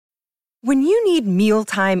When you need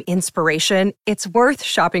mealtime inspiration, it's worth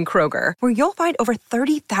shopping Kroger, where you'll find over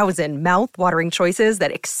 30,000 mouth-watering choices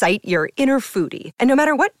that excite your inner foodie. And no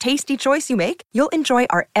matter what tasty choice you make, you'll enjoy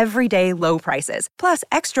our everyday low prices, plus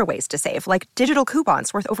extra ways to save, like digital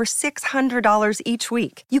coupons worth over $600 each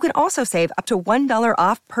week. You can also save up to $1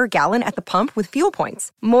 off per gallon at the pump with fuel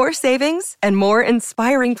points. More savings and more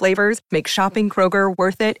inspiring flavors make shopping Kroger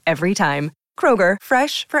worth it every time. Kroger,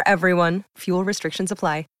 fresh for everyone. Fuel restrictions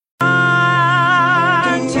apply.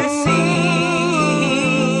 To see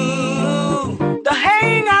the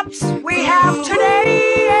hang-ups we have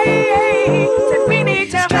today, that we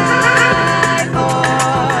need to fight for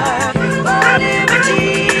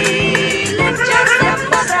liberty. Lift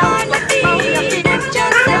yourself up on your feet. Lift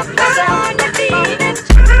yourself up on your feet.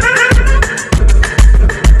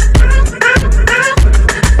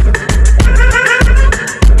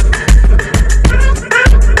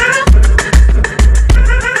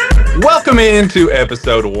 Welcome into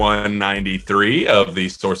episode 193 of the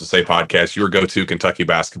Sources Say podcast, your go-to Kentucky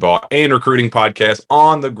basketball and recruiting podcast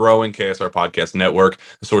on the growing KSR Podcast Network.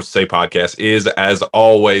 The Sources Say podcast is, as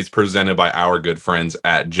always, presented by our good friends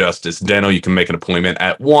at Justice Dental. You can make an appointment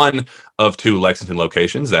at one of two Lexington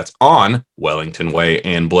locations. That's on Wellington Way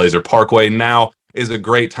and Blazer Parkway. Now is a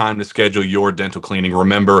great time to schedule your dental cleaning.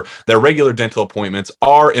 Remember that regular dental appointments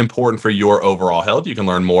are important for your overall health. You can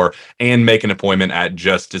learn more and make an appointment at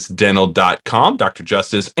justicedental.com. Dr.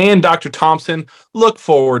 Justice and Dr. Thompson, look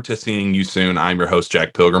forward to seeing you soon. I'm your host,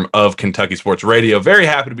 Jack Pilgrim of Kentucky Sports Radio. Very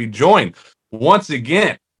happy to be joined once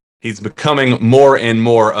again. He's becoming more and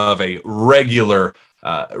more of a regular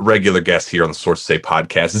guest here on the Sources Say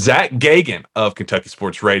podcast. Zach Gagan of Kentucky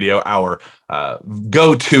Sports Radio, our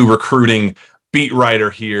go-to recruiting beat writer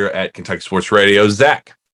here at Kentucky Sports Radio.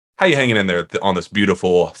 Zach, how you hanging in there on this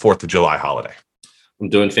beautiful 4th of July holiday? I'm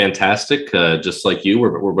doing fantastic. Just like you,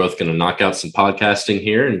 we're both going to knock out some podcasting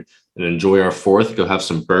here and enjoy our 4th. Go have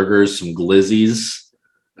some burgers, some glizzies.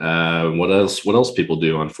 What else people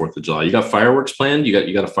do on 4th of July? You got fireworks planned?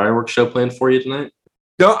 You got a fireworks show planned for you tonight?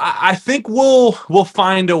 No, I think we'll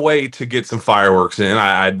find a way to get some fireworks in.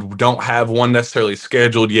 I don't have one necessarily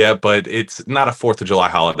scheduled yet, but it's not a 4th of July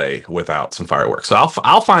holiday without some fireworks. So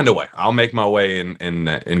I'll find a way. I'll make my way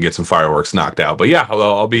and get some fireworks knocked out. But yeah,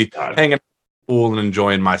 I'll be hanging out and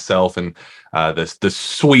enjoying myself and the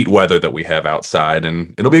sweet weather that we have outside,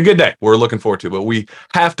 and it'll be a good day. We're looking forward to it. But we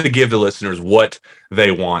have to give the listeners what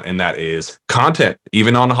they want, and that is content.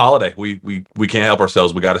 Even on the holiday, we can't help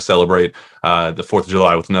ourselves. We got to celebrate the 4th of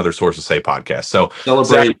July with another Sources Say podcast. So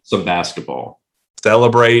celebrate some basketball.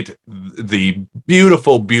 Celebrate the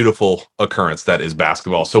beautiful, beautiful occurrence that is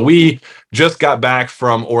basketball. So we just got back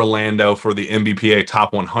from Orlando for the NBPA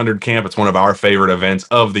Top 100 camp. It's one of our favorite events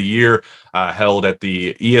of the year, held at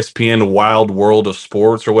the ESPN Wild World of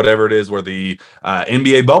Sports, or whatever it is, where the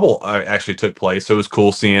NBA bubble actually took place. So it was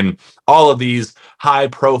cool seeing all of these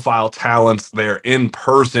high-profile talents there in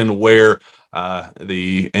person where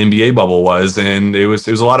the NBA bubble was, and it was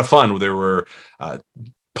a lot of fun. There were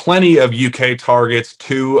plenty of UK targets.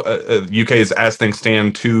 UK's, as things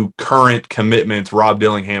stand, two current commitments, Rob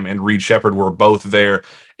Dillingham and Reed Shepherd, were both there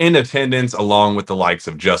in attendance, along with the likes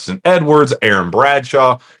of Justin Edwards, Aaron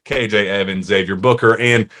Bradshaw, KJ Evans, Xavier Booker,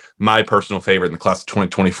 and my personal favorite in the class of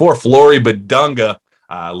 2024, Flory Badunga.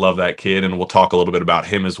 I love that kid, and we'll talk a little bit about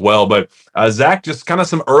him as well. But Zach, just kind of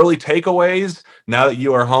some early takeaways. Now that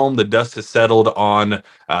you are home, the dust has settled on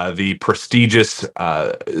the prestigious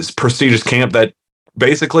camp that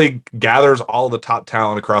basically gathers all the top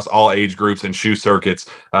talent across all age groups and shoe circuits.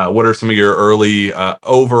 What are some of your early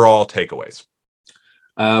overall takeaways?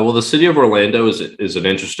 Well, the city of Orlando is an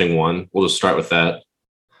interesting one. We'll just start with that.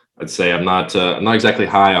 I'd say I'm not exactly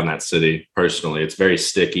high on that city personally. It's very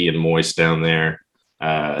sticky and moist down there,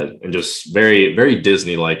 and just very, very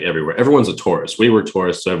Disney-like everywhere. Everyone's a tourist. We were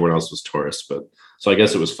tourists, so everyone else was tourists. So I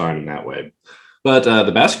guess it was fine in that way. But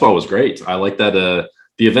the basketball was great. I like that.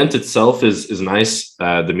 The event itself is nice.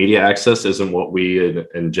 The media access isn't what we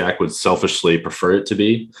and Jack would selfishly prefer it to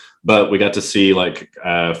be, but we got to see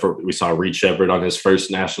we saw Reed Shepherd on his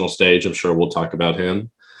first national stage. I'm sure we'll talk about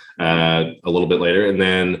him a little bit later. And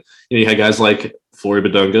then you had guys like Flory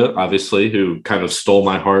Badunga, obviously, who kind of stole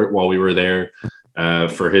my heart while we were there.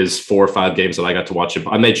 For his 4 or 5 games that I got to watch him.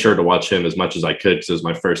 I made sure to watch him as much as I could because it was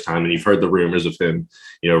my first time. And you've heard the rumors of him,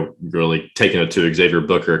 really taking it to Xavier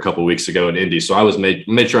Booker a couple of weeks ago in Indy. So I was made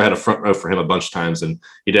sure I had a front row for him a bunch of times, and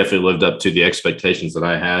he definitely lived up to the expectations that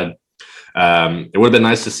I had. It would have been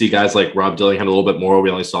nice to see guys like Rob Dillingham a little bit more.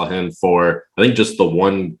 We only saw him for, I think, just the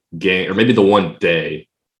one game, or maybe the one day.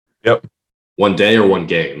 Yep. One day or one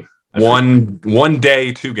game. One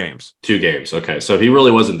day, 2 games. 2 games. Okay, so he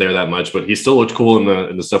really wasn't there that much, but he still looked cool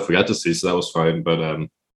in the stuff we got to see, so that was fine. But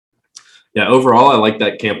yeah, overall, I like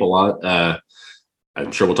that camp a lot.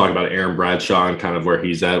 I'm sure we'll talk about Aaron Bradshaw and kind of where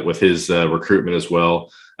he's at with his recruitment as well.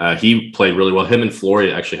 He played really well. Him and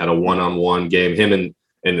Flory actually had a one-on-one game. Him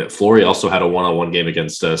and Flory also had a one-on-one game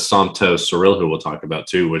against Santos Cyril, who we'll talk about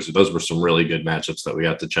too, which those were some really good matchups that we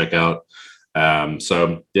got to check out.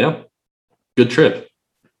 So yeah, good trip.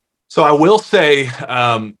 So I will say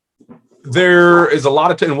there is a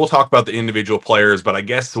lot of, and we'll talk about the individual players, but I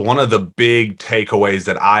guess one of the big takeaways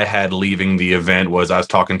that I had leaving the event was I was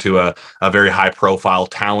talking to a very high profile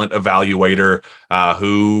talent evaluator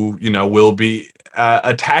who, will be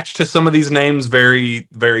attached to some of these names very,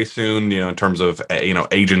 very soon, in terms of,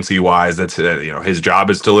 agency wise. That's, his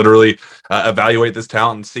job is to literally evaluate this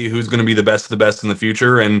talent and see who's going to be the best of the best in the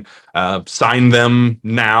future and sign them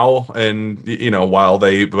now. And,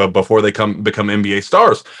 before they become NBA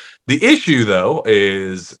stars. The issue, though,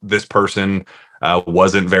 is this person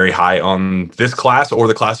wasn't very high on this class or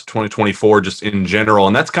the class of 2024 just in general.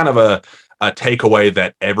 And that's kind of a takeaway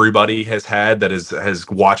that everybody has had that has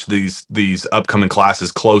watched these upcoming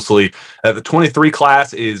classes closely. The 23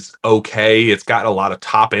 class is okay. It's got a lot of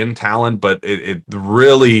top end talent, but it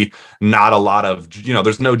really not a lot of,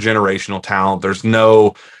 there's no generational talent. There's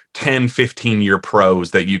no 10, 15-year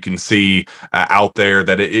pros that you can see out there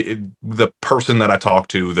that the person that I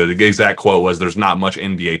talked to, the exact quote was, there's not much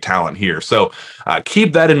NBA talent here. So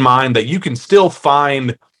keep that in mind, that you can still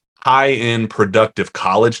find high-end productive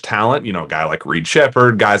college talent, a guy like Reed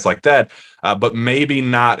Shepherd, guys like that, but maybe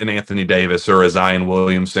not an Anthony Davis or a Zion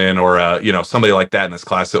Williamson or somebody like that in this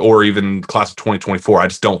class, or even class of 2024. I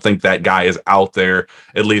just don't think that guy is out there,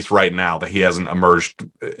 at least right now, that he hasn't emerged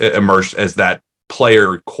as that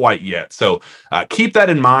player quite yet. So keep that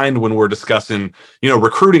in mind when we're discussing,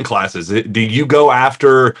 recruiting classes. Do you go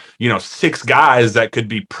after, 6 guys that could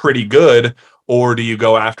be pretty good, or do you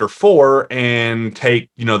go after 4 and take,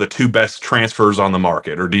 the 2 best transfers on the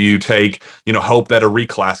market? Or do you take, hope that a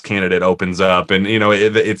reclass candidate opens up? And,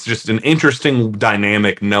 it's just an interesting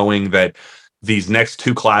dynamic knowing that these next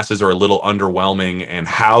 2 classes are a little underwhelming. And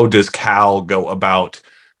how does Cal go about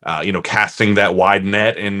casting that wide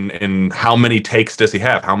net, and how many takes does he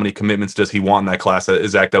have? How many commitments does he want in that class?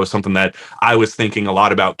 Zach, that was something that I was thinking a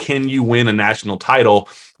lot about. Can you win a national title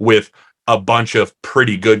with a bunch of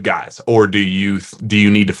pretty good guys, or do you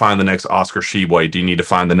need to find the next Oscar Tshiebwe? Do you need to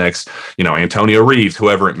find the next, Antonio Reeves,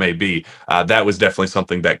 whoever it may be? That was definitely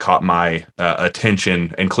something that caught my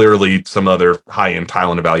attention, and clearly some other high-end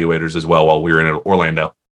talent evaluators as well while we were in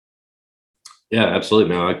Orlando. Yeah,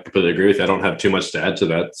 absolutely. No, I completely agree with you. I don't have too much to add to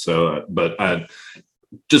that. So, but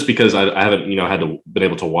just because I haven't, been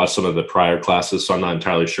able to watch some of the prior classes, so I'm not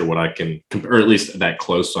entirely sure what I can, or at least that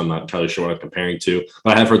close. So I'm not entirely sure what I'm comparing to.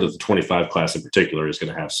 But I have heard that the 25 class in particular is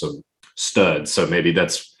going to have some studs. So maybe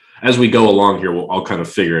that's, as we go along here, I'll kind of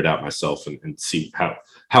figure it out myself and see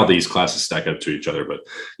how these classes stack up to each other. But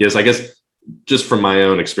yes, I guess just from my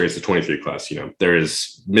own experience, the 23 class, there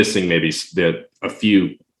is missing maybe a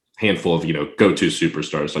few handful of, go-to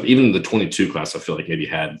superstars. So even the 22 class, I feel like maybe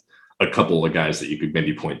had a couple of guys that you could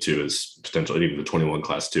maybe point to as potential, even the 21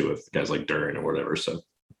 class too, with guys like Duren or whatever. So,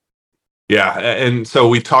 yeah. And so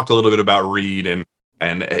we talked a little bit about Reed, and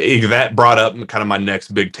that brought up kind of my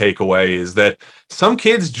next big takeaway is that some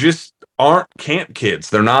kids just aren't camp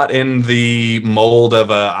kids. They're not in the mold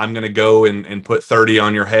of I'm going to go and put 30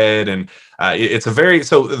 on your head. And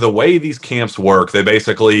so the way these camps work, they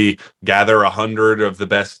basically gather 100 of the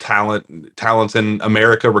best talents in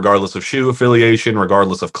America, regardless of shoe affiliation,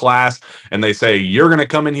 regardless of class. And they say, you're going to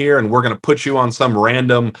come in here and we're going to put you on some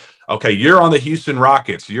random, okay, you're on the Houston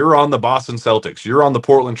Rockets, you're on the Boston Celtics, you're on the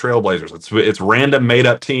Portland Trailblazers. It's random made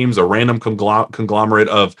up teams, a random conglomerate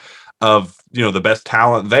of the best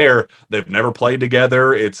talent there. They've never played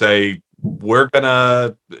together. It's we're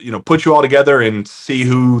gonna put you all together and see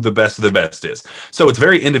who the best of the best is. So it's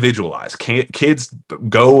very individualized. Kids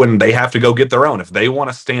go and they have to go get their own. If they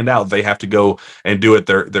want to stand out, they have to go and do it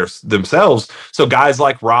themselves. So guys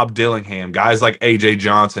like Rob Dillingham, guys like AJ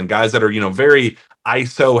Johnson, guys that are very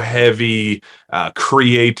ISO heavy,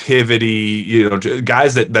 creativity,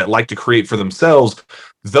 guys that like to create for themselves.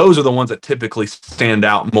 Those are the ones that typically stand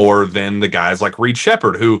out more than the guys like Reed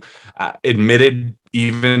Shepherd, who admitted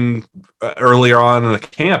even earlier on in the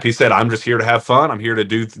camp, he said, I'm just here to have fun. I'm here to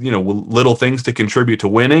do, little things to contribute to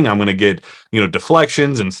winning. I'm going to get,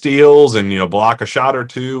 deflections and steals and, block a shot or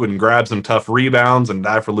two and grab some tough rebounds and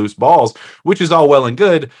dive for loose balls, which is all well and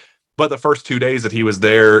good. But the first 2 days that he was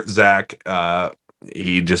there, Zach,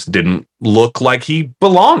 he just didn't look like he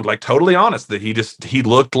belonged, like totally honest, that he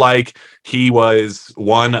looked like he was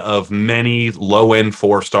one of many low end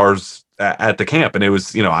 4 stars at the camp. And it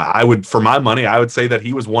was, I would, for my money, I would say that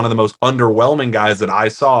he was one of the most underwhelming guys that I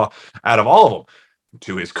saw out of all of them.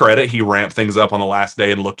 To his credit, he ramped things up on the last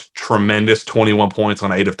day and looked tremendous. 21 points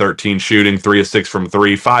on 8 of 13 shooting, 3 of 6 from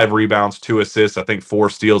 3, 5 rebounds, 2 assists, I think 4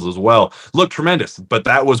 steals as well. Looked tremendous. But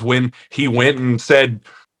that was when he went and said,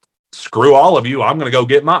 screw all of you, I'm going to go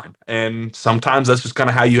get mine. And sometimes that's just kind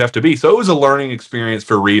of how you have to be. So it was a learning experience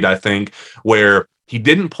for Reed, I think, where he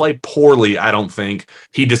didn't play poorly, I don't think.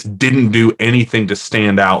 He just didn't do anything to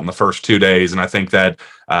stand out in the first 2 days. And I think that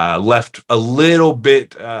left a little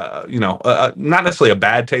bit, not necessarily a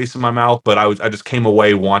bad taste in my mouth, but I just came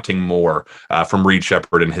away wanting more from Reed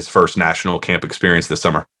Sheppard in his first national camp experience this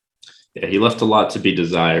summer. Yeah, he left a lot to be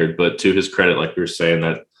desired, but to his credit, like we were saying,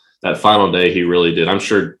 that final day, he really did. I'm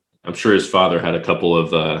sure his father had a couple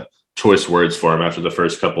of choice words for him after the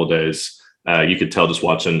first couple of days. You could tell just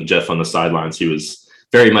watching Jeff on the sidelines, he was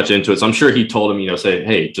very much into it. So I'm sure he told him, say,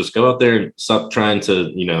 hey, just go out there and stop trying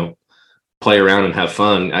to, play around and have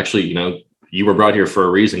fun. Actually, you were brought here for a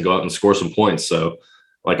reason. Go out and score some points. So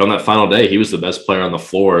like on that final day, he was the best player on the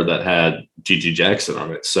floor that had G.G. Jackson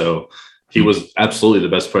on it. So he was absolutely the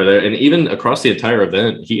best player there. And even across the entire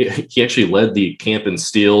event, he actually led the camp in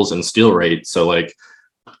steals and steal rate. So like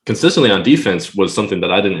consistently on defense was something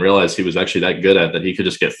that I didn't realize he was actually that good at, that he could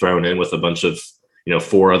just get thrown in with a bunch of,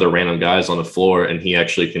 4 other random guys on the floor, and he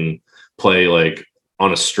actually can play like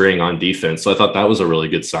on a string on defense. So I thought that was a really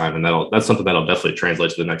good sign. And that's something that'll definitely translate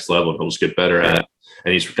to the next level and he'll just get better at.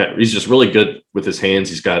 And he's just really good with his hands.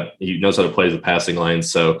 He knows how to play the passing lane.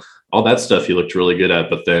 So all that stuff he looked really good at,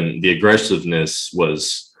 but then the aggressiveness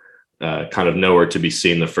was kind of nowhere to be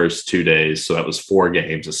seen the first 2 days. So that was 4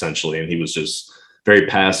 games essentially. And he was just very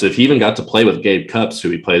passive. He even got to play with Gabe Cupps, who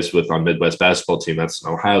he plays with on Midwest basketball team. That's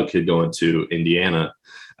an Ohio kid going to Indiana.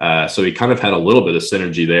 So he kind of had a little bit of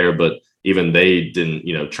synergy there, but even they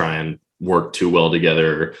didn't, try and work too well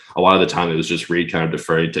together. A lot of the time it was just Reed kind of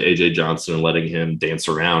deferring to AJ Johnson and letting him dance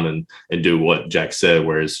around and do what Jack said,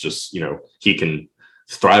 whereas just, he can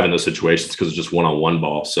thrive in those situations because it's just one-on-one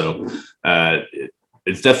ball. So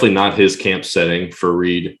it's definitely not his camp setting for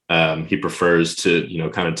Reed. He prefers to,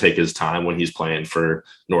 kind of take his time when he's playing for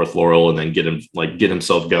North Laurel and then get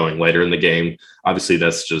himself going later in the game. Obviously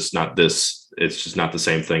that's just not it's just not the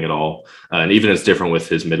same thing at all. And even it's different with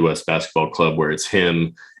his Midwest basketball club where it's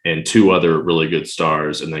him and 2 other really good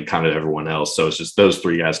stars and then kind of everyone else. So it's just those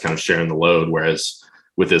 3 guys kind of sharing the load. Whereas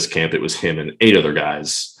with this camp, it was him and 8 other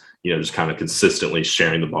guys, just kind of consistently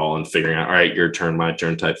sharing the ball and figuring out, all right, your turn, my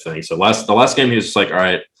turn type thing. So the last game, he was just like, all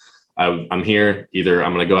right, I'm here. Either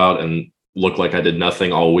I'm going to go out and look like I did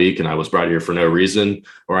nothing all week and I was brought here for no reason,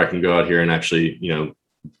 or I can go out here and actually,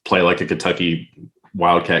 play like a Kentucky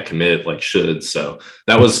Wildcat commit like should. So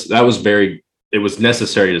it was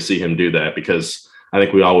necessary to see him do that, because I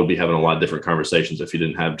think we all would be having a lot of different conversations if he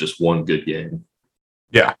didn't have just one good game.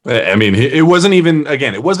 Yeah. I mean, it wasn't even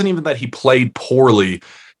that he played poorly.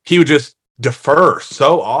 He would just defer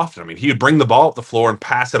so often. I mean, he would bring the ball up the floor and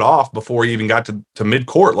pass it off before he even got to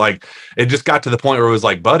mid-court. Like, it just got to the point where it was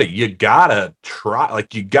like, buddy, you gotta try,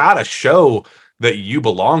 like, you gotta show that you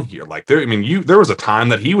belong here. Like, there was a time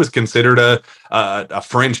that he was considered a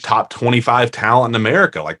fringe top 25 talent in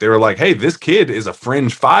America. Like, they were like, hey, this kid is a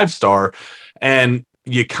fringe 5-star. And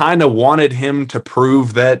you kind of wanted him to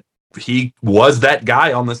prove that he was that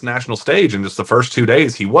guy on this national stage. And just the first 2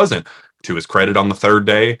 days, he wasn't. To his credit, on the third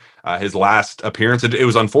day, his last appearance, it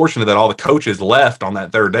was unfortunate that all the coaches left on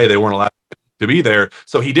that third day. They weren't allowed to be there.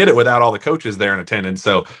 So he did it without all the coaches there in attendance.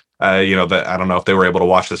 So, I don't know if they were able to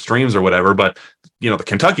watch the streams or whatever, but, the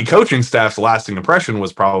Kentucky coaching staff's lasting impression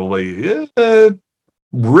was probably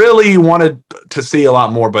really wanted to see a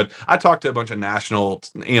lot more. But I talked to a bunch of national,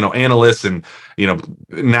 analysts and,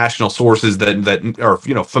 national sources that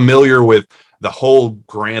are, familiar with the whole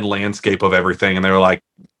grand landscape of everything. And they were like,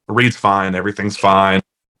 Reed's fine. Everything's fine.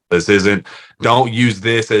 Don't use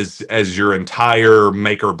this as your entire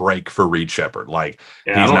make or break for Reed Sheppard. Like,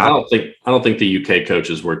 yeah, I don't think the UK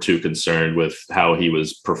coaches were too concerned with how he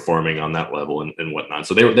was performing on that level and whatnot.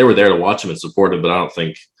 So they were there to watch him and support him. But I don't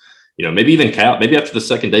think, maybe even maybe after the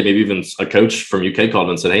second day, maybe even a coach from UK called him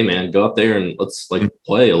and said, hey man, go out there and let's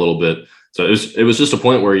play a little bit. So it was just a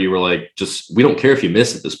point where you were like, we don't care if you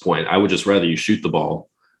miss at this point. I would just rather you shoot the ball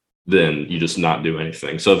than you just not do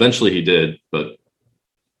anything. So eventually he did,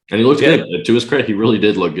 and he looked good. To his credit, he really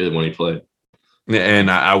did look good when he played.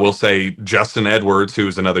 And I will say Justin Edwards,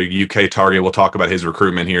 who's another UK target, we'll talk about his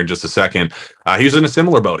recruitment here in just a second. He was in a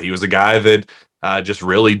similar boat. He was a guy that just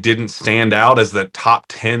really didn't stand out as the top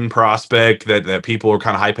 10 prospect that people were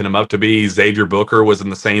kind of hyping him up to be. Xavier Booker was in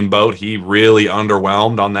the same boat. He really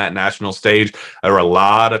underwhelmed on that national stage. There were a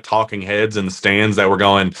lot of talking heads in the stands that were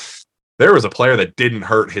going, there was a player that didn't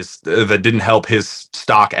help his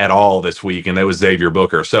stock at all this week, and that was Xavier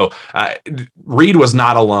Booker. So Reed was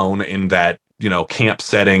not alone in that, camp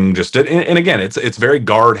setting. And again, it's very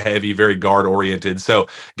guard heavy, very guard oriented. So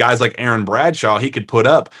guys like Aaron Bradshaw, he could put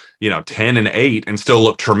up 10 and 8 and still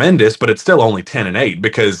look tremendous, but it's still only 10 and 8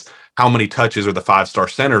 because how many touches are the 5-star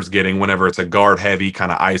centers getting whenever it's a guard heavy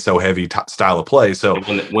kind of ISO heavy style of play? So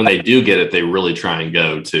when they do get it, they really try and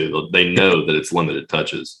go to. They know that it's limited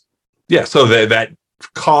touches. Yeah, so that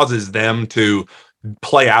causes them to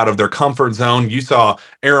play out of their comfort zone. You saw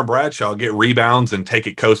Aaron Bradshaw get rebounds and take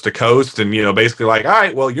it coast to coast, and basically like, all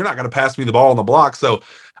right, well, you're not going to pass me the ball on the block, so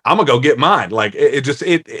I'm gonna go get mine. Like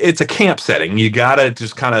it's a camp setting. You gotta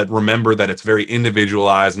just kind of remember that it's very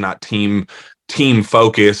individualized, not team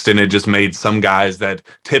focused, and it just made some guys that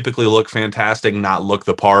typically look fantastic not look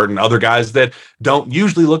the part, and other guys that don't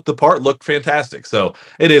usually look the part look fantastic. So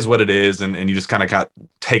it is what it is, and you just kind of got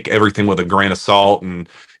take everything with a grain of salt, and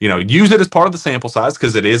use it as part of the sample size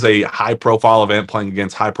because it is a high profile event playing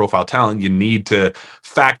against high profile talent. You need to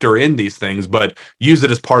factor in these things, but use it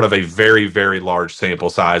as part of a very, very large sample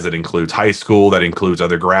size that includes high school, that includes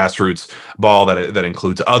other grassroots ball, that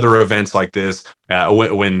includes other events like this.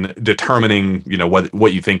 When determining,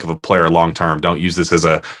 what you think of a player long term, don't use this as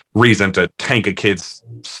a reason to tank a kid's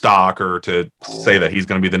stock or to say that he's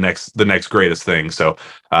going to be the next greatest thing. So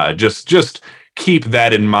just keep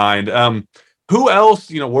that in mind. Who else,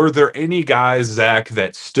 were there any guys, Zach,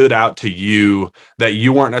 that stood out to you that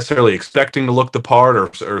you weren't necessarily expecting to look the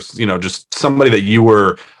part, or just somebody that you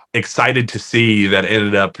were excited to see that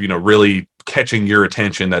ended up, really catching your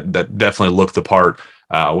attention that definitely looked the part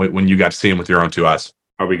when you got to see him with your own two eyes?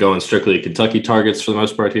 Are we going strictly Kentucky targets for the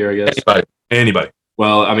most part here, I guess? Anybody.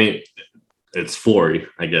 Well, I mean, it's Flory,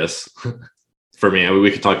 I guess. For me,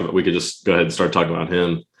 we could just go ahead and start talking about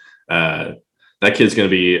him. That kid's going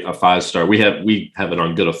to be a 5-star. We have it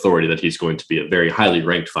on good authority that he's going to be a very highly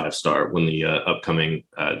ranked 5-star when the upcoming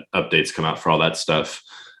updates come out for all that stuff.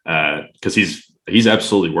 Because he's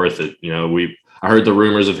absolutely worth it. I heard the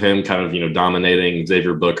rumors of him kind of dominating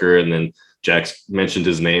Xavier Booker, and then Jack's mentioned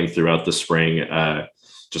his name throughout the spring.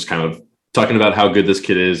 Just kind of talking about how good this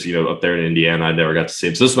kid is. Up there in Indiana, I never got to see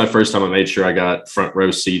him. So this is my first time. I made sure I got front row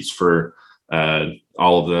seats for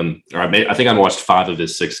all of them. I think I watched 5 of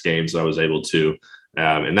his 6 games. I was able to,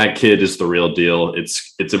 and that kid is the real deal.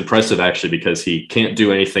 It's impressive actually because he can't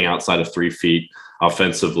do anything outside of 3 feet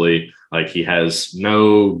offensively. Like he has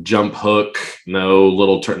no jump hook, no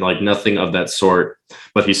little turn, like nothing of that sort.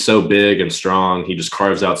 But he's so big and strong. He just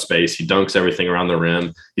carves out space. He dunks everything around the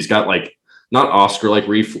rim. He's got like not Oscar-like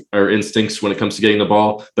instincts when it comes to getting the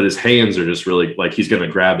ball, but his hands are just really like he's going to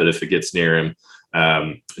grab it if it gets near him.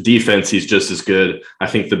 Defense, he's just as good. I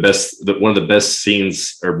think one of the best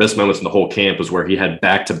scenes or best moments in the whole camp was where he had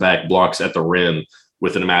back-to-back blocks at the rim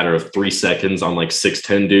within a matter of 3 seconds on like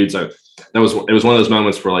 6'10" dudes. It was one of those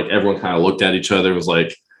moments where like everyone kind of looked at each other, was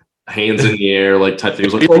like hands in the air, like type thing.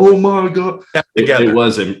 It was like, oh my god,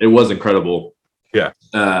 it was incredible. Yeah.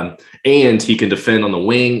 And he can defend on the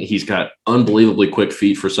wing. He's got unbelievably quick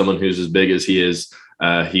feet for someone who's as big as he is.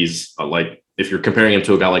 He's like, if you're comparing him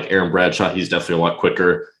to a guy like Aaron Bradshaw, he's definitely a lot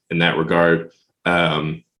quicker in that regard.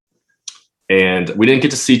 And we didn't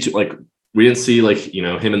get to see him in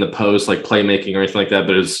the post, like playmaking or anything like that,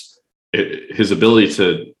 but his ability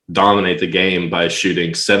to dominate the game by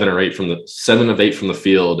shooting 7 of 8 from the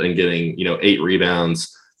field and getting, 8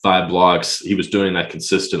 rebounds, 5 blocks. He was doing that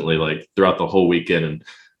consistently, like throughout the whole weekend.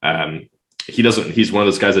 And he's one of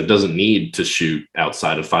those guys that doesn't need to shoot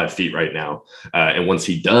outside of 5 feet right now. And once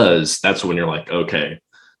he does, that's when you're like, okay,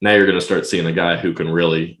 now you're going to start seeing a guy who can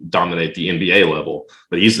really dominate the NBA level.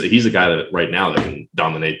 But he's a guy that right now that can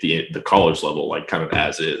dominate the college level, like kind of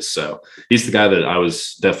as is. So he's the guy that I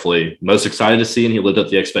was definitely most excited to see, and he lived up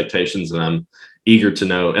to the expectations. And I'm eager to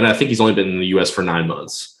know. And I think he's only been in the U.S. for 9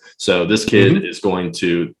 months. So this kid is going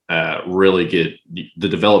to really get the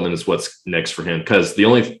development is what's next for him. Because the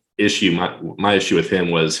only issue, my issue with him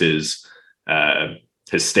was his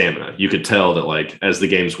stamina. You could tell that like as the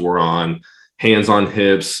games wore on, hands on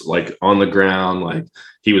hips, like on the ground, like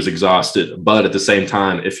he was exhausted. But at the same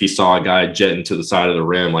time, if he saw a guy jetting to the side of the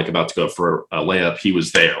rim, like about to go for a layup, he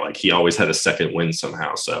was there. Like he always had a second wind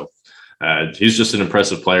somehow. So he's just an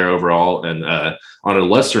impressive player overall. And on a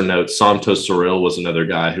lesser note, Santos Sorrell was another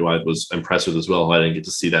guy who I was impressed with as well. I didn't get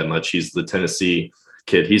to see that much. He's the Tennessee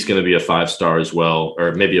kid. He's going to be a 5-star as well,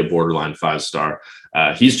 or maybe a borderline 5-star.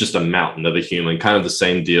 He's just a mountain of a human. Kind of the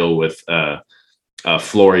same deal with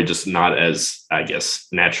Flory, just not as, I guess,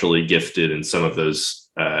 naturally gifted in some of those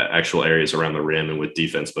actual areas around the rim and with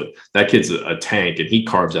defense. But that kid's a tank, and he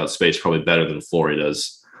carves out space probably better than Flory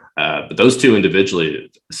does. But those two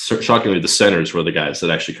individually, shockingly, the centers were the guys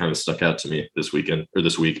that actually kind of stuck out to me this week.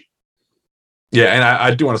 Yeah, and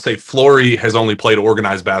I do want to say Flory has only played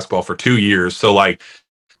organized basketball for 2 years. So, like,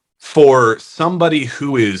 for somebody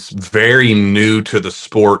who is very new to the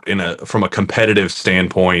sport from a competitive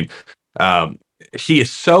standpoint, he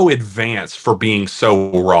is so advanced for being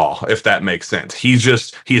so raw, if that makes sense. He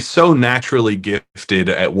is so naturally gifted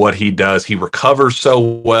at what he does. He recovers so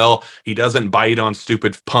well. He doesn't bite on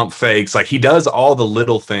stupid pump fakes. Like, he does all the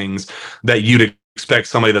little things that you'd expect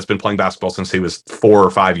somebody that's been playing basketball since he was 4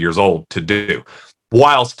 or 5 years old to do,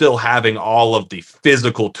 while still having all of the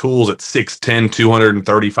physical tools at 6'10",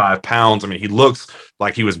 235 pounds. I mean, he looks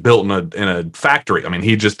like he was built in a factory. I mean,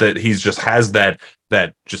 he just has that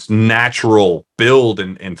just natural build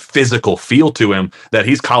and physical feel to him that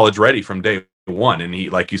he's college ready from day one. And he,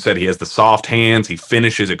 like you said, he has the soft hands. He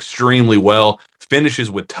finishes extremely well,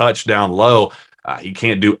 finishes with touch down low. He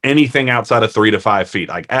can't do anything outside of 3 to 5 feet,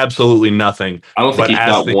 like absolutely nothing. I don't think he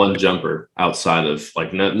shot one jumper outside of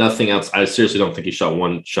nothing else. I seriously don't think he shot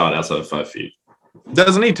one shot outside of 5 feet.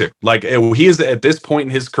 Doesn't need to. Like, he is at this point in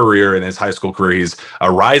his career, in his high school career, he's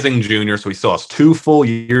a rising junior, so he still has 2 full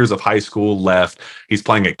years of high school left. He's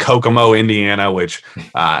playing at Kokomo, Indiana, which,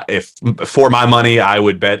 if for my money, I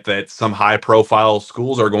would bet that some high-profile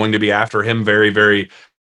schools are going to be after him very, very,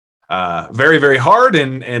 very hard,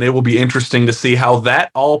 and it will be interesting to see how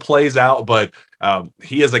that all plays out. But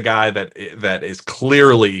he is a guy that is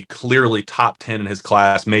clearly top 10 in his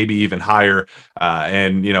class, maybe even higher.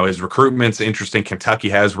 And his recruitment's interesting. Kentucky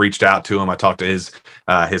has reached out to him. I talked to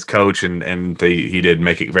his coach, and he did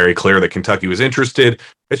make it very clear that Kentucky was interested.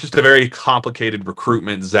 It's just a very complicated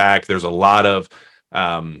recruitment, Zach. There's a lot of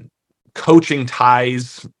coaching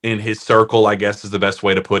ties in his circle, I guess is the best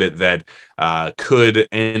way to put it, that could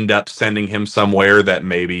end up sending him somewhere that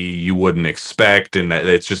maybe you wouldn't expect, and that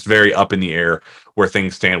it's just very up in the air where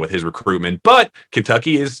things stand with his recruitment. But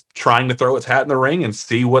Kentucky is trying to throw its hat in the ring and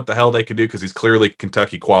see what the hell they could do, because he's clearly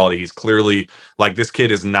Kentucky quality. He's clearly, like, this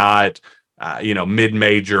kid is not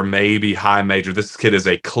mid-major, maybe high major. This kid is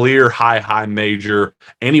a clear high major.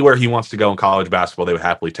 Anywhere he wants to go in college basketball, they would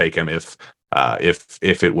happily take him if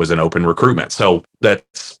it was an open recruitment. So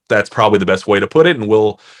that's probably the best way to put it, and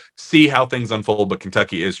we'll see how things unfold. But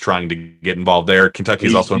Kentucky is trying to get involved there. Kentucky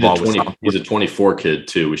is also involved he's a 24 kid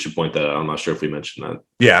too. We should point that out. I'm not sure if we mentioned that.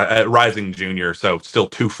 Yeah, rising junior, so still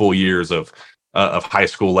 2 full years of high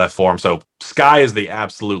school left for him. So sky is the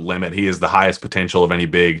absolute limit. He is the highest potential of any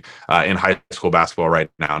big in high school basketball right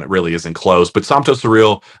now, and it really isn't close. But Somto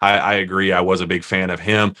Surreal, I agree. I was a big fan of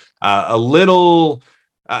him. A little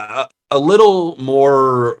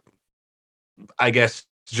more, I guess,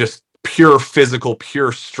 just pure physical,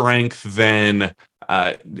 pure strength than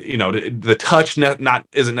the touch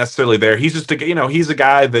isn't necessarily there. He's just he's a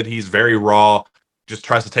guy that he's very raw, just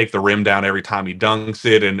tries to take the rim down every time he dunks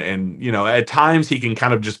it, and at times he can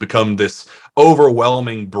kind of just become this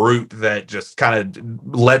overwhelming brute that just kind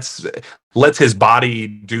of lets his body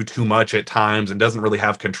do too much at times and doesn't really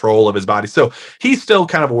have control of his body. So he's still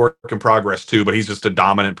kind of a work in progress too, but he's just a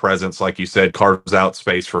dominant presence, like you said, carves out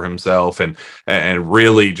space for himself and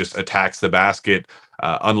really just attacks the basket,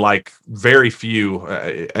 unlike very few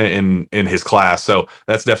in his class. So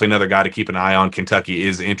that's definitely another guy to keep an eye on. Kentucky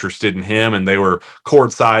is interested in him, and they were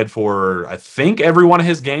courtside for, I think, every one of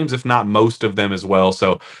his games, if not most of them as well.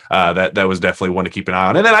 So that was definitely one to keep an eye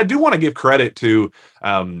on. And then I do want to give credit to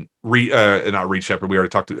not Reed Shepherd. We already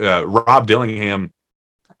talked to Rob Dillingham.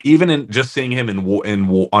 Even in just seeing him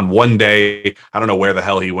on one day, I don't know where the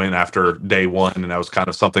hell he went after day one, and that was kind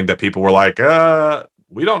of something that people were like,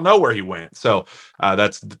 we don't know where he went. So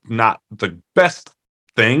that's not the best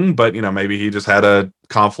thing, but maybe he just had a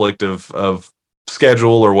conflict of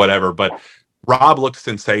schedule or whatever. But Rob looked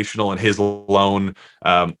sensational in his lone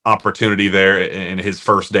opportunity there in his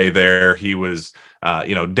first day there. He was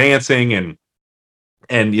dancing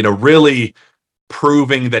and really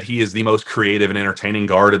proving that he is the most creative and entertaining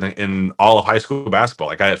guard in all of high school basketball.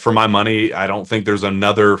 Like, for my money, I don't think there's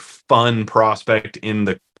another fun prospect in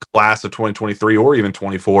the class of 2023 or even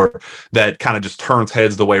 24 that kind of just turns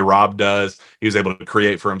heads the way Rob does. He was able to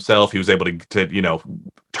create for himself. He was able to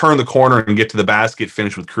turn the corner and get to the basket,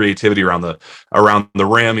 finish with creativity around the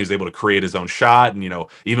rim. He was able to create his own shot, and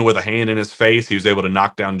even with a hand in his face, he was able to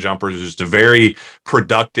knock down jumpers. It was just a very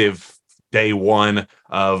productive day one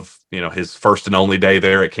of his first and only day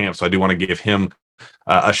there at camp. So I do want to give him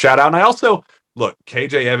a shout out. And I also look,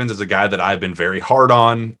 KJ Evans is a guy that I've been very hard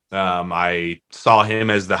on. I saw him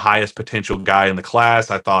as the highest potential guy in the class.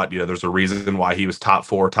 I thought, there's a reason why he was top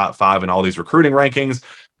 4, top 5 in all these recruiting rankings.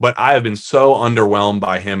 But I have been so underwhelmed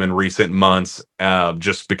by him in recent months,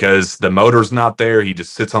 just because the motor's not there. He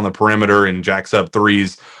just sits on the perimeter and jacks up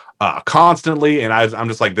threes constantly. And I'm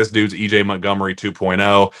just like, this dude's EJ Montgomery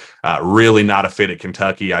 2.0, really not a fit at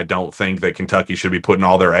Kentucky. I don't think that Kentucky should be putting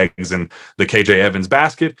all their eggs in the KJ Evans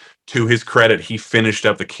basket. To his credit, he finished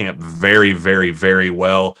up the camp very, very, very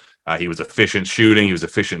well. He was efficient shooting. He was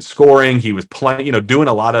efficient scoring. He was playing, doing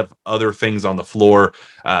a lot of other things on the floor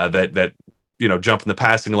that jumping the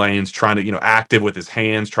passing lanes, trying to, active with his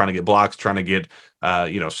hands, trying to get blocks, trying to get,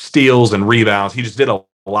 steals and rebounds. He just did a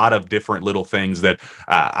lot of different little things that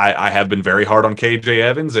I have been very hard on KJ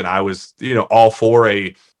Evans. And I was, all for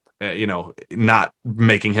not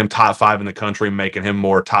making him top 5 in the country, making him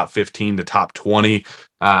more top 15 to top 20.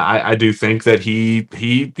 I do think that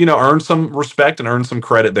he earned some respect and earned some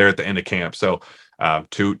credit there at the end of camp. So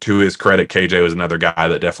to his credit, KJ was another guy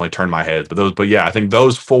that definitely turned my head. But yeah, I think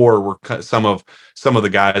those 4 were some of the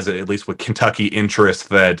guys, at least with Kentucky interest,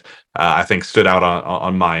 that I think stood out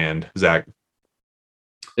on my end. Zach.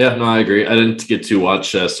 Yeah, no, I agree. I didn't get to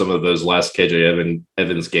watch some of those last KJ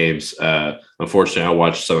Evans games. Unfortunately, I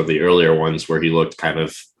watched some of the earlier ones where he looked kind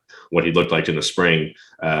of what he looked like in the spring.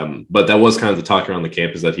 But that was kind of the talk around the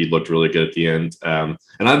campus, that he looked really good at the end. And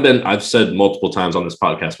I've said multiple times on this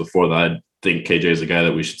podcast before that I think KJ is a guy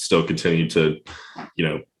that we should still continue to,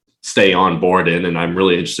 stay on board in. And I'm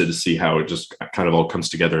really interested to see how it just kind of all comes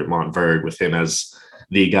together at Montverde with him as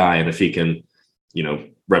the guy, and if he can,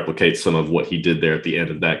 replicate some of what he did there at the end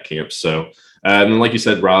of that camp. So, and like you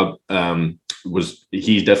said, Rob,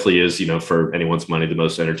 he definitely is, for anyone's money, the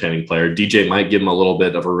most entertaining player. DJ might give him a little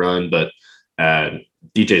bit of a run, but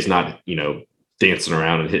DJ's not, dancing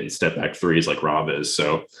around and hitting step back threes like Rob is.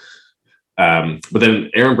 So, but then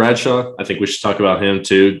Aaron Bradshaw, I think we should talk about him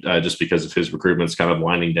too, just because of his recruitment's kind of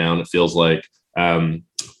winding down, it feels like.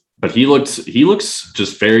 But he looks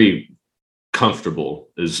just very comfortable,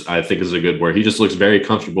 I think is a good word. He just looks very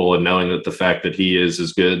comfortable in knowing that the fact that he is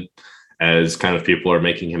as good as kind of people are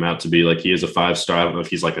making him out to be. Like, he is a 5-star. I don't know if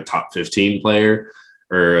he's like a top 15 player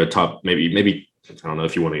or a top, maybe, I don't know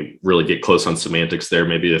if you want to really get close on semantics there,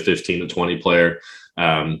 maybe a 15 to 20 player.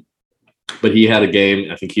 But he had a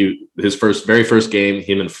game, I think his very first game,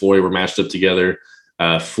 him and Flory were matched up together.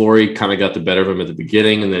 Flory kind of got the better of him at the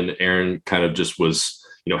beginning, and then Aaron kind of just was,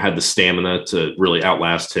 had the stamina to really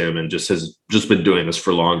outlast him, and has been doing this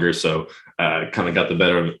for longer. So kind of got the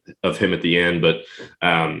better of him at the end. But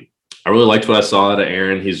I really liked what I saw out of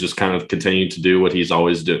Aaron. He's just kind of continued to do what he's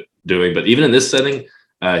always doing. But even in this setting,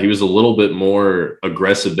 he was a little bit more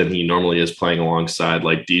aggressive than he normally is, playing alongside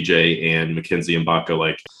like DJ and Mackenzie Mbaka.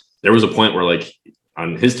 Like, there was a point where, like,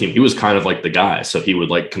 on his team, he was kind of like the guy. So he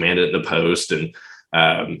would like command it in the post, and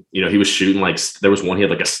he was shooting, like, there was one, he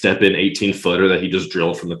had like a step in 18-footer that he just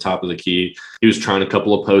drilled from the top of the key. He was trying a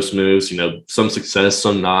couple of post moves, some success,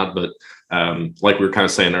 some not. But like we were kind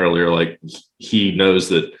of saying earlier, like, he knows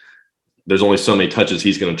that there's only so many touches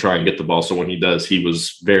he's going to try and get the ball. So when he does, he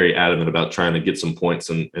was very adamant about trying to get some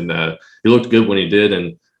points, and he looked good when he did.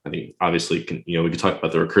 And I think obviously, we could talk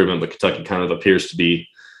about the recruitment, but Kentucky kind of appears to be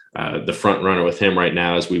the front runner with him right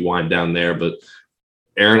now as we wind down there. But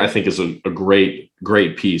Aaron, I think, is a great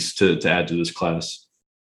piece to add to this class.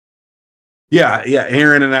 Yeah,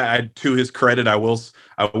 Aaron, and to his credit, I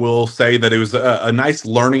will say that it was a nice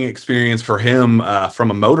learning experience for him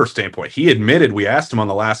from a motor standpoint. He admitted, we asked him on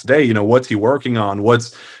the last day, what's he working on?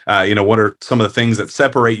 What are some of the things that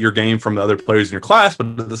separate your game from the other players in your class?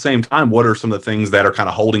 But at the same time, what are some of the things that are kind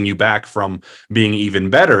of holding you back from being even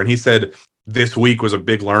better? And he said, this week was a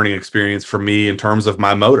big learning experience for me in terms of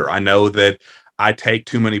my motor. I know that I take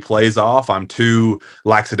too many plays off. I'm too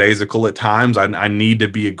lackadaisical at times. I need to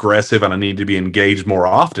be aggressive, and I need to be engaged more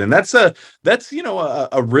often. That's a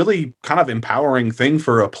really kind of empowering thing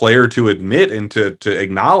for a player to admit and to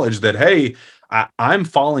acknowledge that, hey, I'm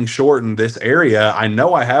falling short in this area. I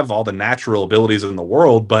know I have all the natural abilities in the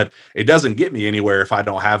world, but it doesn't get me anywhere if I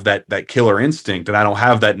don't have that killer instinct, and I don't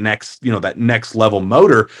have that next level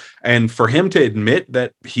motor. And for him to admit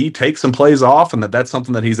that he takes some plays off, and that's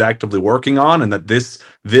something that he's actively working on, and that this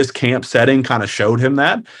this camp setting kind of showed him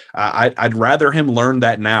that. I'd rather him learn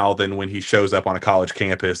that now than when he shows up on a college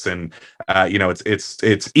campus. And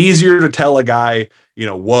it's easier to tell a guy,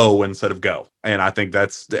 whoa instead of go. And I think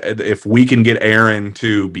that's, if we can get Aaron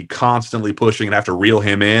to be constantly pushing and have to reel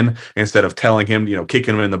him in instead of telling him,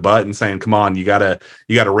 kicking him in the butt and saying, come on, you gotta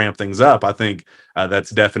ramp things up. I think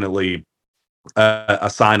that's definitely a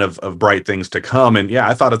sign of bright things to come. And yeah,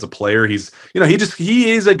 I thought as a player, he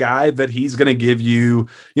is a guy that he's going to give you,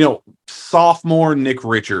 sophomore Nick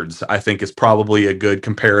Richards, I think is probably a good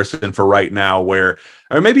comparison for right now, or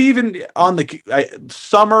maybe even on the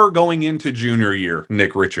summer going into junior year,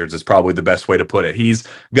 Nick Richards is probably the best way to put it. He's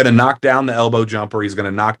going to knock down the elbow jumper. He's going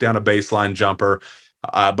to knock down a baseline jumper.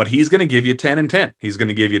 But he's going to give you 10 and 10. He's going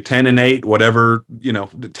to give you 10 and 8, whatever,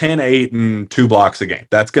 10, 8 and 2 blocks a game.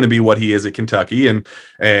 That's going to be what he is at Kentucky. And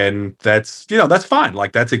that's, that's fine.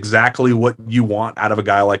 Like, that's exactly what you want out of a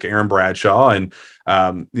guy like Aaron Bradshaw. And,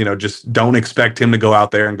 just don't expect him to go out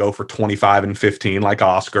there and go for 25 and 15 like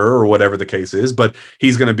Oscar or whatever the case is. But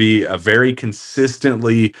he's going to be a very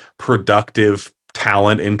consistently productive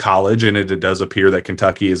talent in college, and it does appear that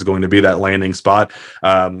Kentucky is going to be that landing spot.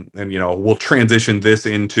 We'll transition this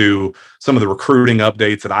into some of the recruiting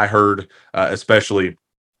updates that I heard, especially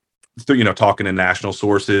through, talking to national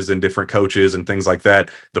sources and different coaches and things like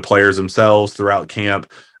that, the players themselves throughout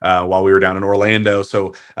camp while we were down in Orlando.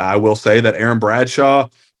 So I will say that Aaron Bradshaw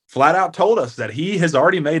flat out told us that he has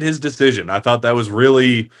already made his decision. I thought that was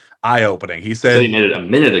really eye-opening. He said he made it a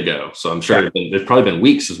minute ago, so I'm sure it's probably been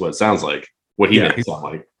weeks is what it sounds like. What he meant sound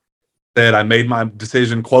like. Said, I made my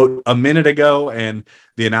decision, quote, a minute ago, and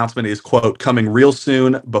the announcement is, quote, coming real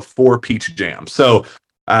soon before Peach Jam. So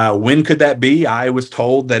when could that be? I was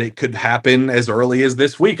told that it could happen as early as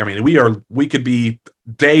this week. I mean, we could be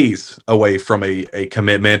days away from a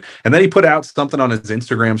commitment. And then he put out something on his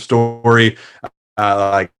Instagram story,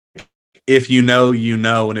 like, if you know,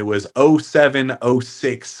 and it was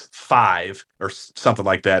 07065 or something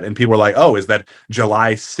like that. And people were like, oh, is that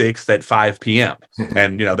July 6th at 5 p.m.?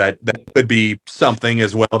 And, that could be something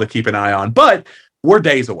as well to keep an eye on. But we're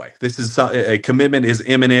days away. This is a commitment is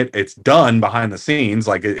imminent. It's done behind the scenes.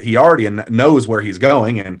 Like, he already knows where he's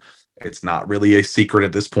going. And it's not really a secret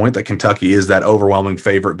at this point that Kentucky is that overwhelming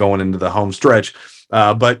favorite going into the home stretch.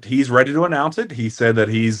 But he's ready to announce it. He said that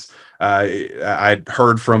I'd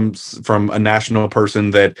heard from a national person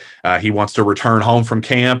that he wants to return home from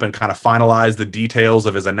camp and kind of finalize the details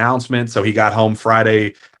of his announcement. So he got home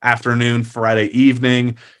Friday afternoon, Friday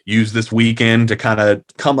evening, used this weekend to kind of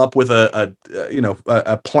come up with a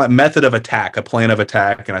method of attack, a plan of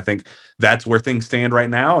attack. And I think that's where things stand right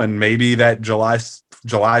now. And maybe that July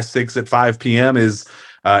 6th at 5 p.m. is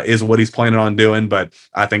what he's planning on doing. But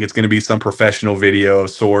I think it's going to be some professional video of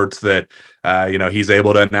sorts that, he's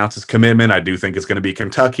able to announce his commitment. I do think it's going to be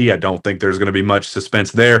Kentucky. I don't think there's going to be much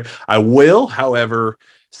suspense there. I will, however,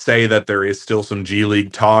 say that there is still some G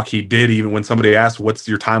League talk. He did, even when somebody asked, what's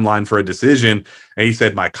your timeline for a decision? And he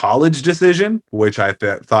said, my college decision, which I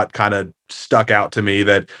thought kind of stuck out to me,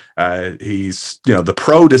 that he's, the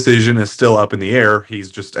pro decision is still up in the air. He's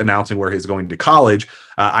just announcing where he's going to college.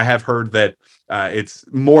 I have heard that it's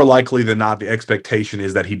more likely than not, the expectation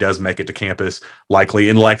is that he does make it to campus, likely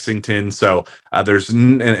in Lexington. So there's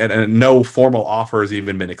no formal offer has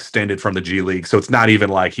even been extended from the G League. So it's not even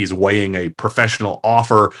like he's weighing a professional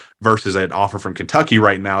offer versus an offer from Kentucky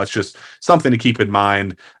right now. It's just something to keep in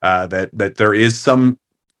mind, that there is some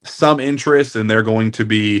interest, and they're going to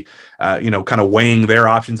be, kind of weighing their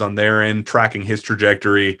options on their end, tracking his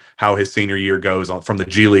trajectory, how his senior year goes on from the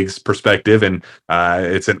G League's perspective. And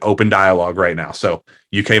it's an open dialogue right now. So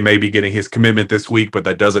UK may be getting his commitment this week, but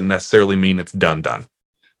that doesn't necessarily mean it's done.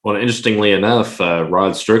 Well, interestingly enough,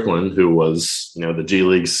 Rod Strickland, who was, the G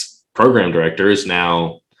League's program director, is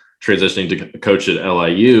now transitioning to coach at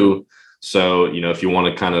LIU. So, if you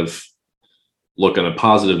want to kind of look on a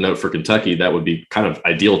positive note for Kentucky, that would be kind of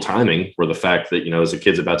ideal timing, where the fact that, as a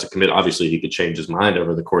kid's about to commit, obviously he could change his mind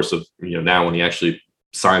over the course of, now when he actually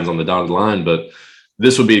signs on the dotted line. But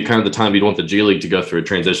this would be kind of the time you'd want the G League to go through a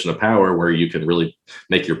transition of power where you can really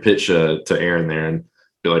make your pitch to Aaron there and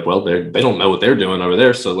be like, well, they don't know what they're doing over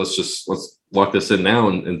there. So let's lock this in now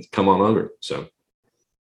and come on over. So.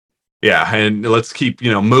 Yeah, and let's keep,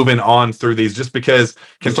 moving on through these, just because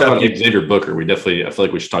Kentucky. Xavier Booker, I feel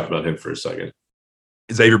like we should talk about him for a second.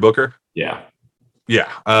 Xavier Booker? Yeah.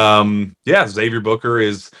 Xavier Booker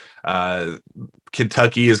is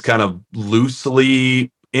Kentucky is kind of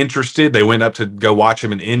loosely interested. They went up to go watch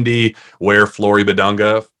him in Indy, where Flory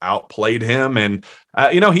Badunga outplayed him, and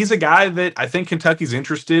He's a guy that I think Kentucky's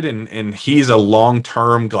interested in, and he's a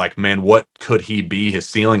long-term, like, man, what could he be? His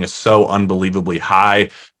ceiling is so unbelievably high.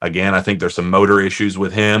 Again, I think there's some motor issues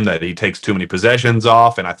with him that he takes too many possessions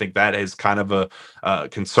off, and I think that is kind of a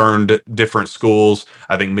concerned different schools.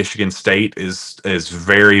 I think Michigan State is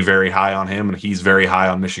very, very high on him, and he's very high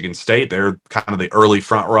on Michigan State. They're kind of the early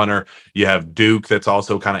front runner. You have Duke that's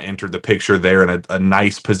also kind of entered the picture there in a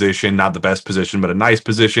nice position, not the best position, but a nice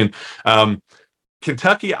position.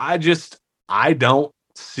 Kentucky, I don't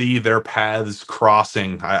see their paths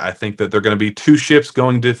crossing. I think that they're going to be two ships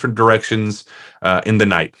going different directions in the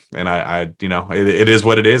night, and it is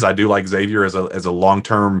what it is. I do like Xavier as a long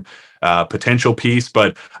term potential piece,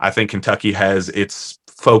 but I think Kentucky has its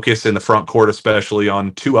focus in the front court, especially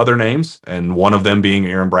on two other names, and one of them being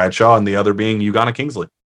Aaron Bradshaw, and the other being Ugonna Kingsley.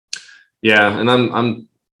 Yeah, and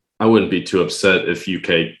I wouldn't be too upset if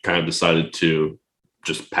UK kind of decided to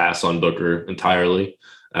just pass on Booker entirely.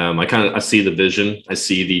 I see the vision. I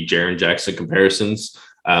see the Jaren Jackson comparisons,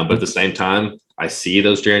 but at the same time, I see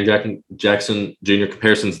those Jaren Jackson Jr.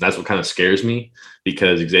 comparisons. That's what kind of scares me,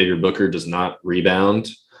 because Xavier Booker does not rebound.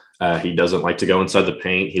 He doesn't like to go inside the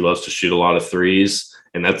paint. He loves to shoot a lot of threes,